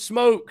and no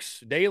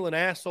smokes. Dale an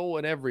asshole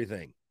and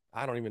everything.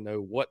 I don't even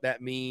know what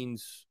that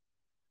means.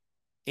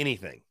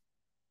 Anything.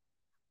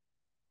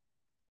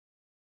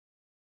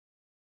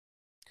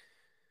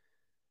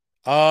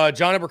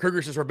 John Eber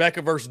Kruger says,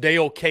 Rebecca versus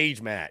Dale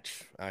cage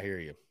match. I hear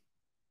you.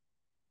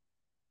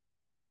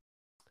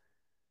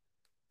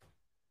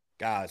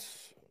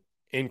 Guys,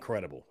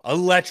 incredible.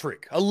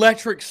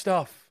 Electric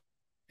stuff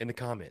in the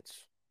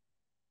comments.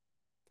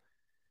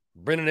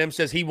 Brennan M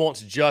says he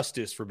wants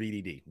justice for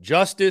BDD.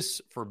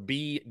 Justice for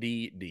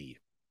BDD.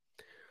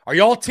 Are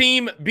y'all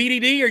team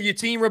BDD or you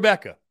team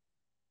Rebecca?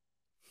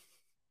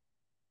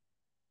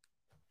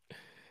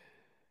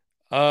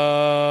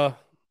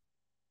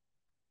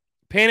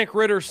 Panic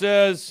Ritter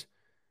says,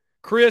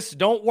 Chris,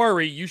 don't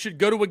worry. You should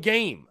go to a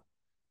game.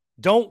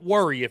 Don't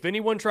worry. If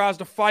anyone tries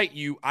to fight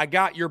you, I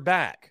got your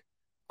back.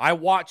 I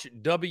watch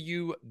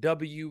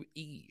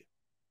WWE.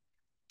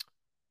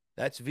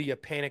 That's via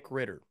Panic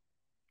Ritter.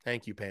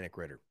 Thank you, Panic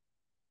Ritter.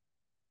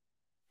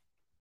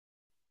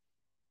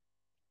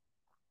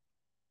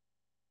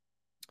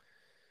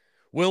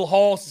 Will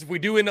Hall says, if we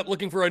do end up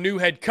looking for a new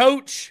head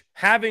coach,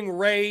 having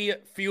Ray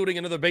fielding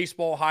another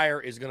baseball hire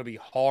is going to be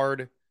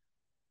hard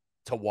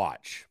to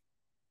watch.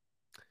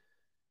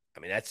 I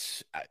mean,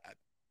 that's... It's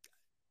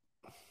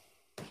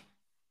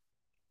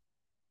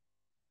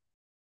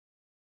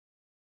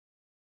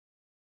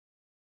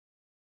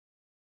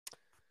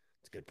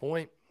a good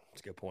point.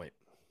 It's a good point.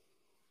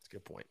 It's a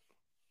good point.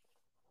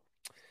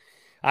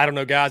 I don't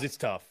know, guys. It's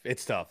tough.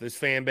 It's tough. This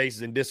fan base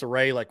is in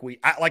disarray.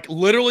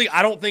 Literally,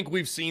 I don't think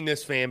we've seen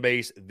this fan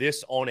base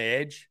this on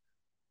edge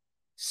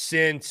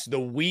since the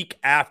week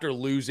after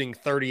losing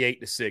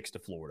 38-6 to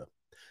Florida.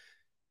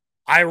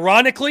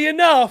 Ironically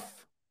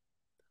enough,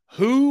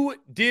 who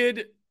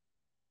did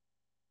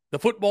the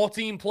football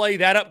team play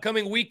that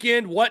upcoming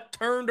weekend? What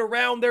turned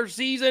around their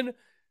season?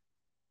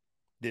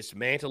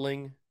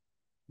 Dismantling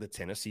the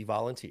Tennessee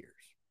Volunteers.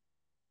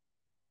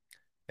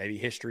 Maybe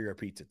history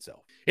repeats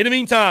itself. In the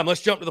meantime,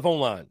 let's jump to the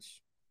phone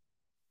lines.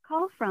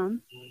 Call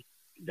from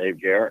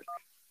Dave Garrett.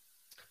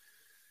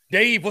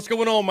 Dave, what's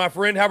going on, my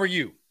friend? How are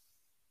you?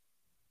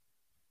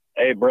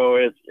 Hey, bro,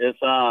 it's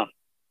hot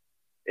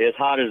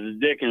as the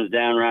Dickens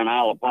down around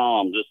Isle of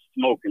Palm, just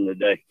smoking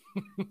today.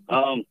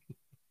 I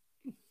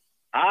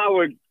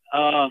would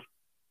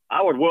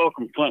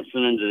welcome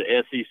Clemson into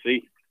the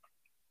SEC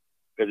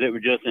because it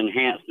would just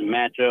enhance the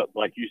matchup,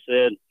 like you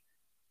said,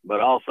 but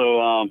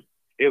also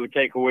it would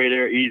take away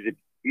their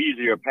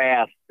easier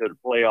path to the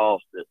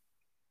playoffs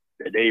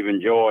that they've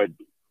enjoyed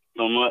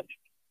so much.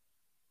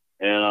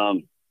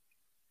 And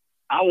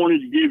I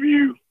wanted to give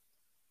you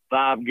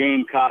 5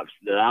 Gamecocks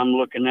that I'm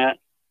looking at.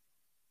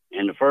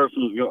 And the first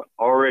one's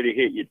already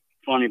hit your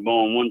funny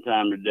bone one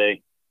time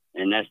today,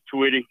 and that's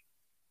Twitty.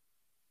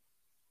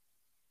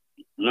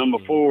 Number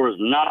 4 is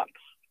Knox.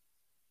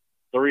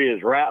 3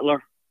 is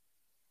Rattler.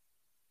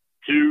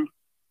 2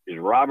 is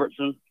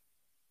Robertson.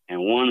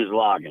 And 1 is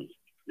Loggins.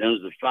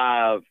 Those are the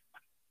 5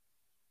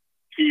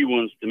 key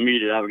ones to me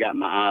that I've got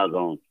my eyes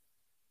on.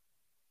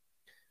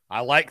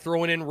 I like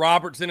throwing in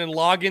Robertson and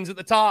Loggins at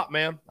the top,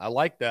 man. I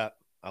like that.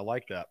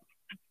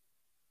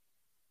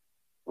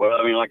 Well,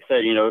 I mean, like I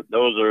said,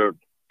 those are,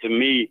 to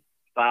me,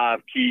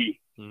 5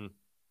 key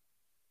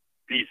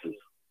pieces.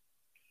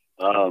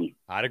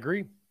 I'd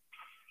agree.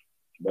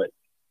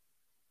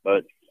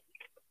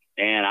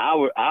 And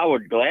I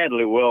would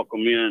gladly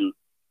welcome in,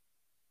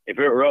 if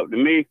it were up to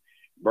me,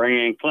 bring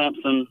in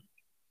Clemson,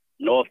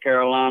 North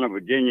Carolina,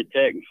 Virginia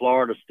Tech, and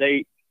Florida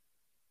State.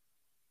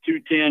 2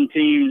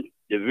 10-team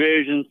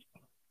divisions,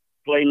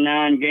 play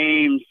 9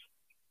 games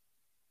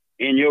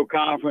in your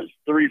conference,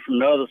 3 from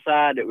the other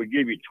side. That would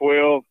give you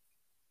 12,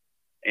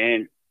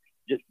 and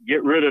just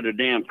get rid of the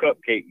damn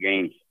cupcake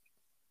games.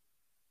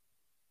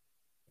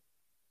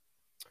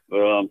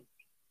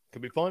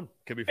 Could be fun.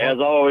 As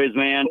always,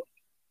 man.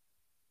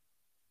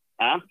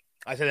 Huh?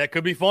 I said that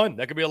could be fun.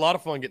 That could be a lot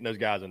of fun getting those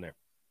guys in there.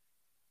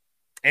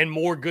 And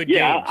more good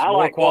games. I more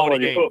like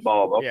quality games.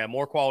 football, bro. Yeah,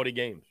 more quality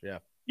games. Yeah.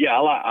 Yeah,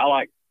 I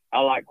like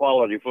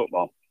quality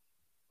football.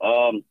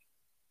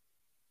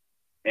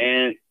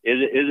 And is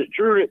it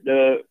true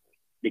that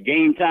the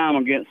game time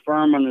against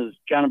Furman has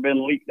kind of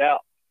been leaked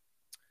out?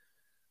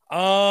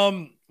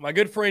 My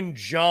good friend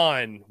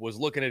John was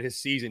looking at his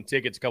season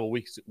tickets a couple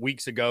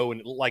weeks ago,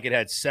 and it looked like it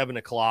had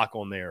 7:00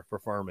 on there for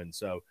Furman.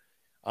 So,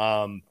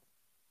 yeah,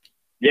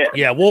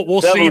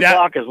 we'll see.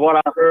 7:00 is what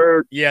I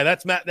heard. Yeah,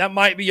 that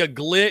might be a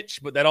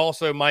glitch, but that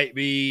also might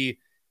be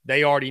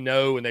they already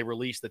know and they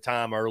released the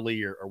time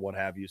early or what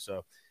have you.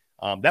 So,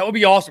 that would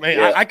be awesome. Hey,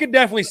 yeah. I could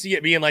definitely see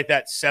it being like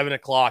that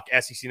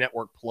 7:00 SEC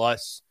Network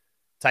Plus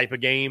type of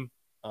game.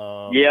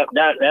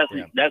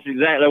 That's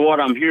exactly what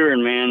I'm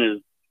hearing, man. Is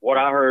what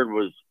I heard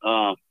was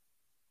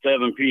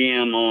 7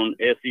 p.m. on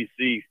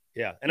SEC.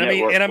 Yeah, and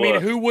I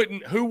mean, who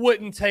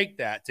wouldn't take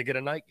that to get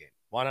a night game?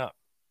 Why not?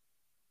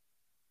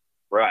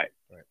 Right.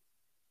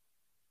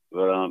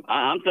 But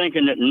I'm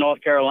thinking that the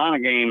North Carolina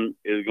game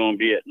is going to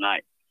be at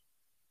night.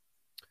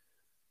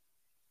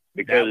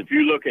 Because if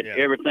you look at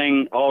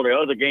everything, all the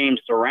other games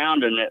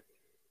surrounding it,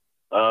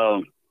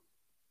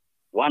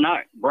 why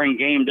not bring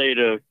game day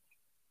to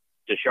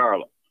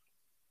Charlotte?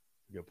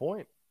 Good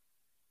point.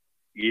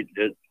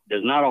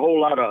 There's not a whole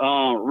lot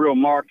of real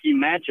marquee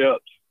matchups.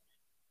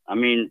 I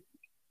mean,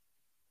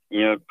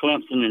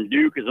 Clemson and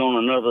Duke is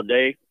on another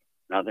day.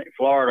 I think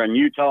Florida and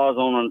Utah is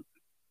on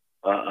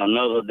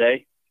another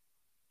day.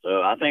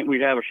 So I think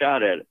we'd have a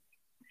shot at it.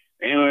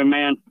 Anyway,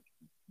 man,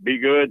 be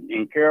good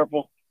and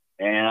careful,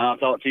 and I'll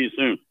talk to you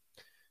soon.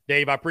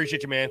 Dave, I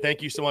appreciate you, man.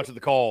 Thank you so much for the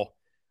call.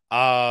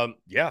 Yeah,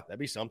 that'd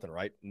be something,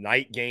 right?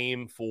 Night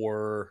game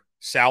for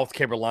South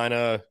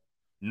Carolina,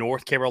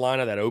 North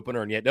Carolina, that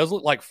opener. And yet it does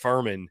look like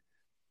Furman.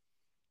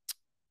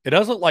 It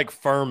does look like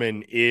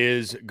Furman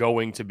is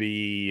going to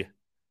be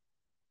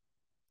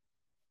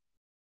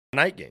a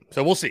night game.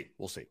 So we'll see.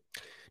 We'll see.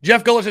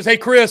 Jeff Guller says, hey,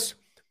 Chris,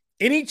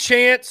 any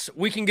chance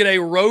we can get a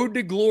road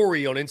to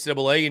glory on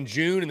NCAA in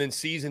June and then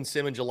season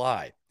sim in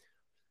July?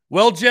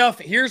 Well, Jeff,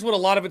 here's what a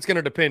lot of it's going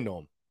to depend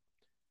on.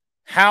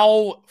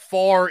 How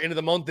far into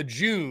the month of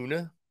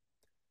June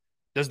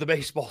does the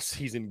baseball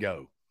season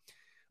go?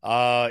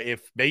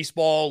 If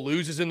baseball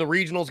loses in the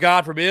regionals,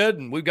 God forbid,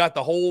 and we've got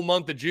the whole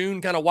month of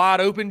June kind of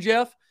wide open,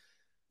 Jeff,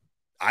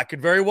 I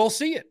could very well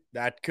see it.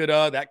 That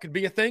could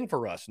be a thing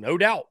for us, no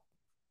doubt.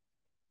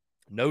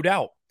 No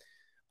doubt.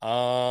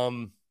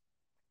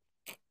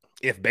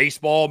 If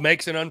baseball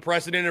makes an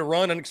unprecedented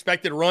run,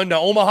 unexpected run to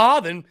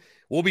Omaha, then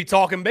we'll be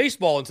talking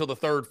baseball until the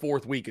 3rd,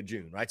 4th week of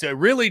June, right? So it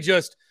really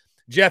just,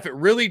 Jeff, it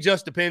really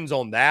just depends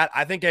on that.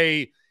 I think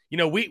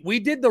we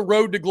did the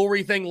road to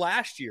glory thing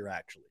last year,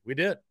 actually. We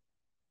did.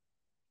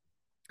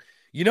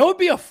 It'd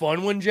be a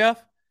fun one,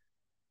 Jeff.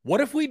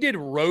 What if we did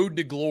road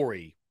to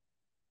glory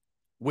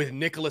with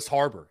Nicholas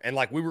Harbor and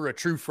like we were a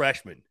true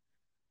freshman?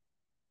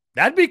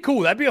 That'd be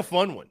cool. That'd be a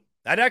fun one.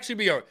 That'd actually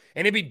be and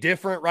it'd be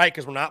different, right?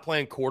 Because we're not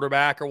playing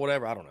quarterback or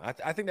whatever. I don't know.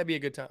 I think that'd be a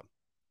good time.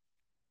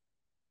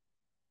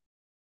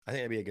 I think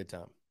that'd be a good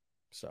time.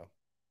 So,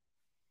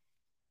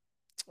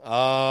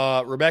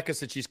 Rebecca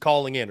said she's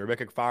calling in.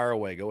 Rebecca, fire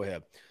away. Go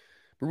ahead.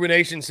 Brewer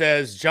Nation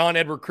says John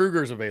Edward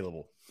Kruger's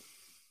available.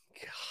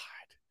 God,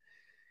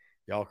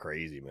 y'all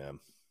crazy, man.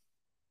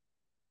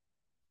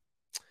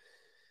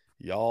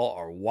 Y'all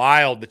are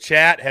wild. The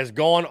chat has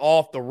gone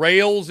off the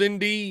rails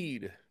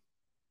indeed.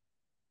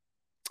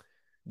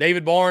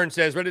 David Barnes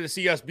says, ready to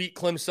see us beat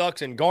Clem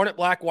Sucks and Garnet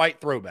Black White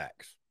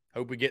throwbacks.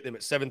 Hope we get them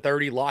at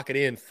 7:30. Lock it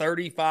in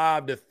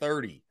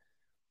 35-30.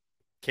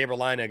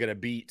 Carolina going to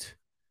beat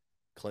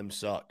Clem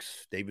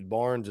Sucks. David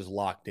Barnes is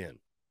locked in.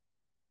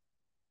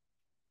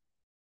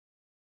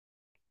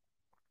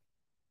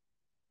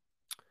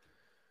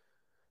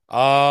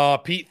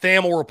 Pete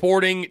Thamel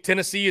reporting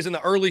Tennessee is in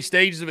the early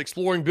stages of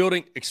exploring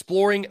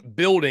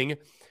building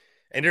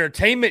an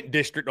entertainment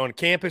district on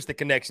campus that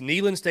connects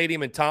Neyland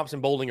Stadium and Thompson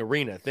Bowling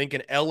Arena. Think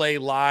an LA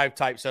Live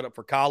type setup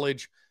for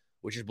college,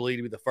 which is believed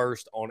to be the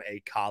first on a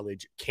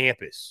college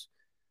campus.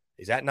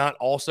 Is that not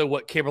also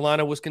what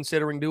Carolina was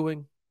considering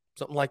doing?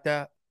 Something like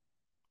that?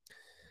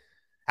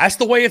 That's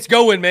the way it's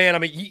going, man. I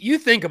mean, you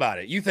think about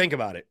it. You think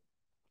about it.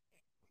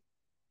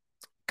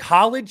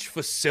 College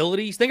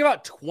facilities, think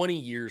about 20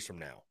 years from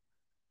now,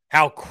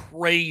 how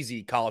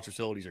crazy college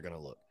facilities are going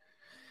to look.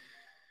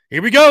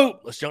 Here we go.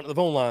 Let's jump to the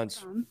phone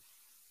lines.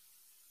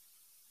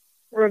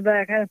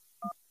 Rebecca.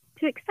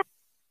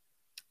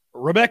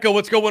 Rebecca,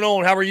 what's going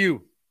on? How are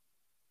you?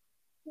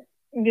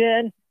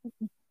 Good.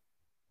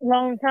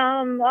 Long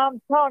time I've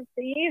talked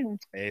to you.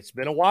 It's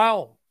been a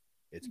while.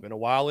 It's been a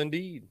while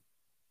indeed.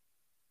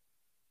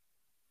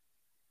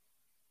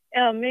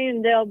 Yeah, me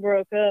and Dale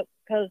broke up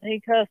because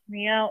he cussed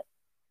me out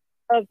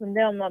up and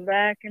down my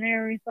back and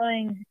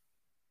everything.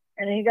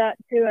 And he got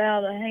too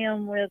out of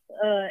hand with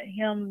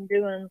him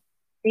doing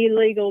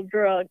illegal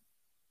drugs,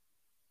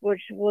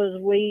 which was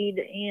weed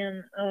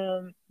and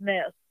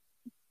meth.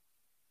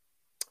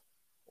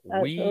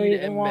 Weed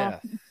and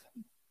meth.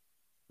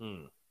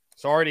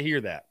 Sorry to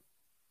hear that.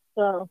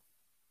 So,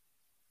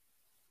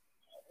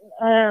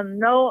 I am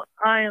no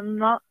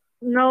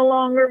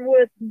longer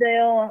with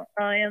Dale.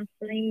 I am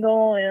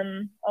single,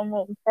 and I'm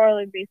going to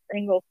probably be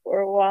single for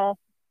a while.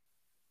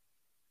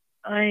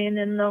 I ain't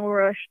in no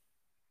rush.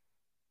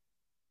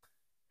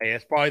 Hey,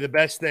 that's probably the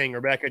best thing,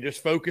 Rebecca.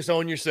 Just focus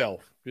on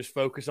yourself. Just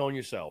focus on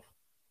yourself.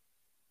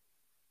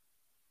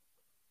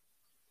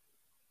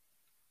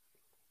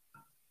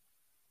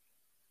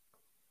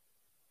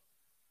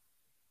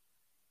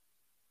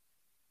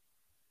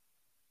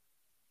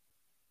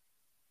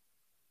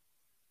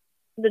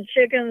 The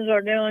chickens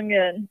are doing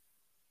good.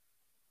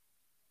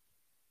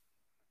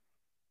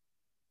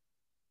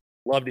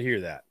 Love to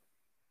hear that.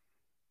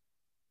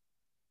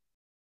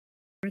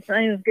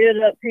 Everything's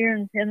good up here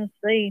in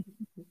Tennessee.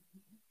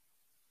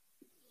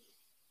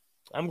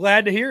 I'm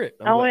glad to hear it.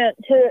 I went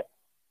to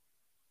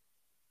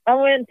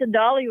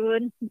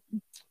Dollywood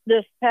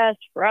this past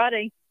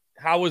Friday.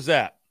 How was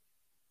that?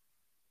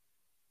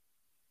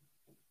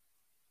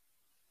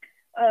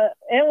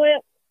 It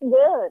went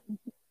good.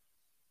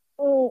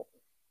 Oh,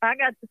 I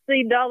got to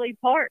see Dolly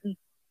Parton.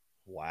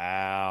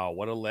 Wow,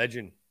 what a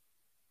legend.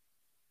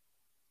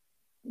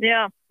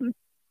 Yeah.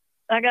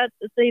 I got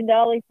to see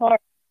Dolly Parton.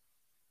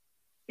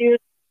 She was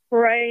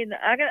parade.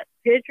 I got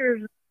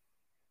pictures.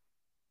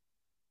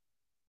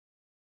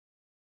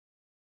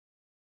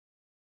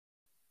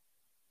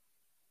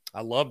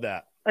 I love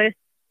that. I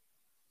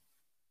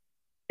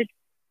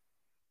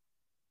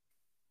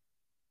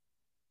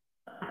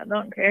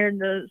don't care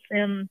to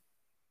send.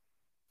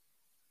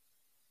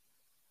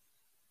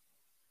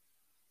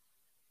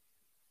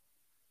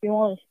 You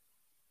want?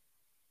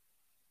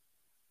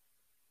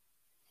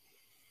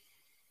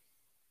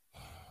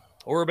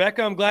 Well,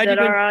 Rebecca, I'm glad Is you've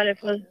that been. all right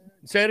if I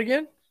Say it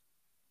again.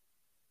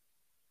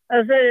 I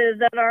said, is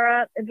that all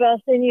right if I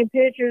send you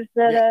pictures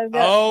that I've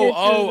got?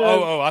 Pictures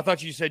of... I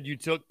thought you said you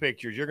took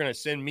pictures. You're going to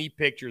send me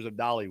pictures of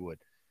Dollywood.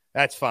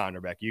 That's fine,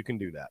 Rebecca. You can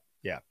do that.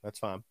 Yeah, that's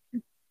fine.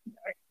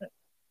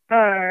 All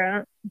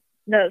right.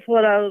 That's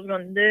what I was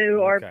going to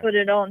do, or Okay. put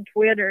it on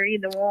Twitter,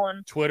 either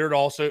one. Twitter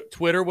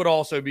would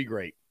also be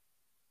great.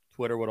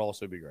 Twitter would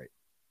also be great.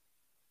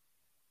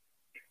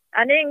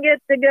 I didn't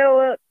get to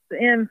go up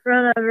in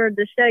front of her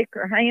to shake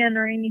her hand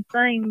or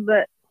anything,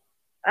 but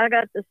I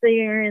got to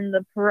see her in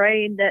the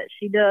parade that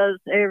she does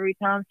every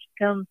time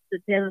she comes to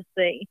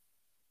Tennessee.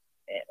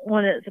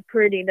 When it's a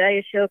pretty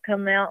day, she'll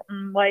come out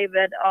and wave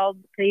at all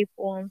the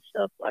people and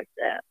stuff like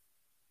that.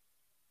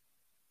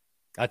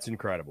 That's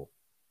incredible.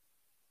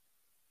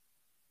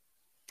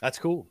 That's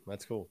cool.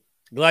 That's cool.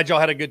 Glad y'all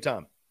had a good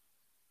time.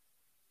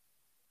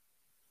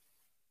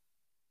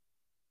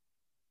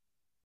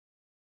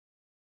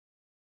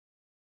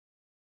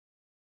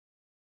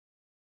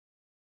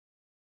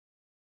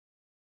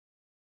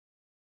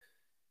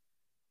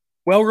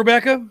 Well,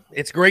 Rebecca,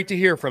 it's great to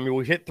hear from you.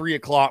 We hit 3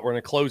 o'clock. We're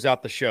going to close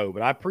out the show,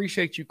 but I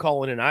appreciate you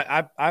calling in.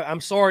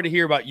 I'm sorry to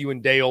hear about you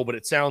and Dale, but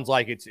it sounds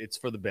like it's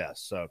for the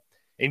best. So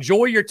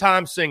enjoy your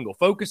time single.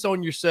 Focus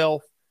on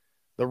yourself.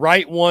 The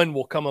right one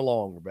will come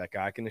along, Rebecca.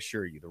 I can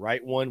assure you. The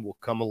right one will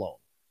come along.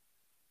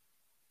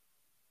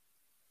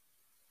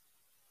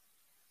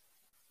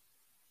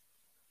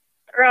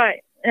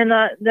 Right. And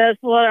that's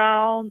what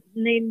I'll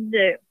need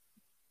to do,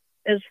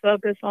 is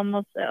focus on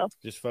myself.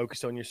 Just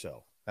focus on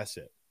yourself. That's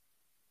it.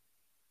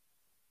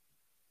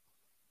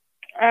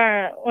 All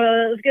right. Well,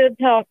 it was good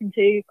talking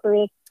to you,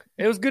 Chris.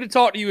 It was good to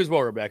talk to you as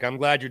well, Rebecca. I'm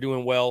glad you're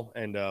doing well,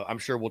 and I'm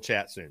sure we'll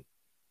chat soon.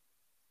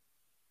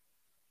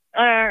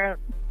 All right.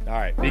 All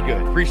right. Be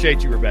good.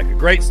 Appreciate you, Rebecca.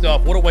 Great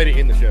stuff. What a way to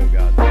end the show,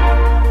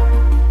 guys.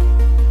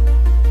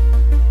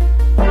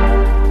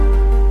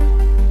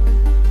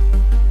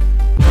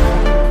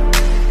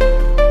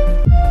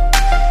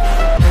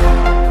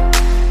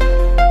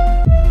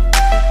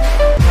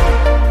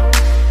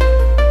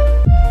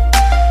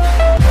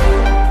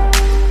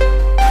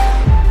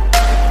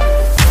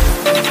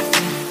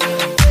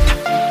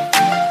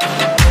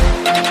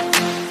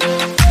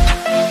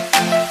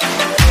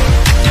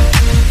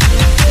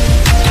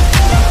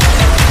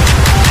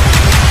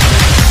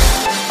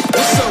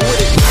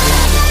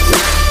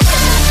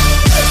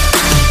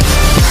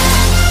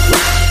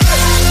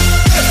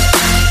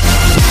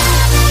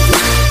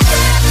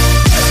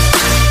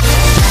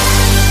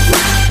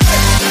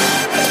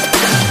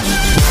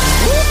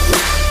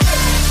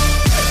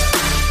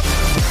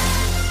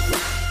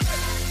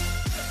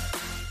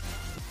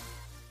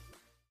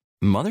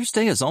 Mother's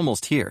Day is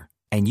almost here,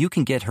 and you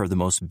can get her the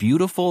most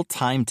beautiful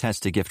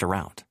time-tested gift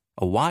around,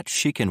 a watch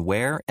she can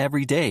wear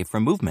every day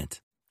from Movement.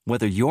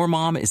 Whether your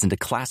mom is into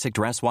classic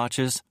dress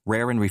watches,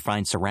 rare and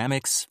refined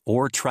ceramics,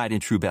 or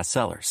tried-and-true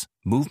bestsellers,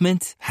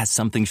 Movement has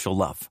something she'll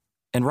love.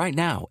 And right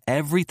now,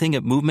 everything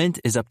at Movement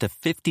is up to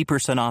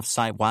 50% off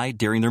site-wide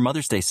during their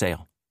Mother's Day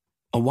sale.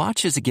 A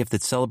watch is a gift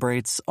that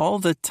celebrates all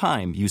the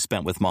time you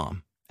spent with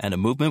mom, and a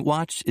Movement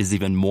watch is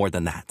even more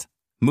than that.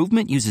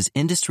 Movement uses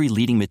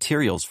industry-leading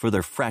materials for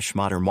their fresh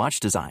modern watch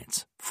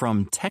designs,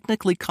 from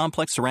technically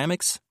complex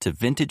ceramics to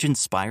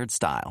vintage-inspired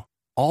style,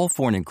 all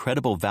for an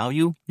incredible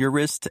value your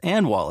wrist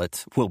and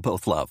wallet will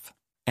both love.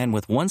 And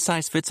with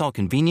one-size-fits-all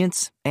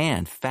convenience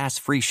and fast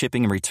free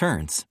shipping and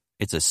returns,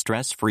 it's a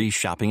stress-free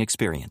shopping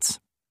experience.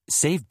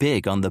 Save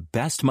big on the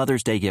best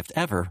Mother's Day gift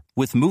ever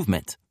with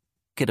Movement.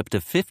 Get up to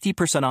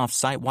 50% off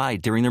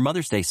site-wide during their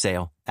Mother's Day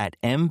sale at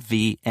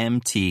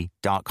MVMT.com.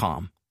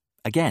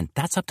 Again,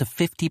 that's up to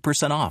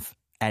 50% off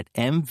at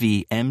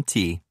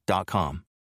MVMT.com.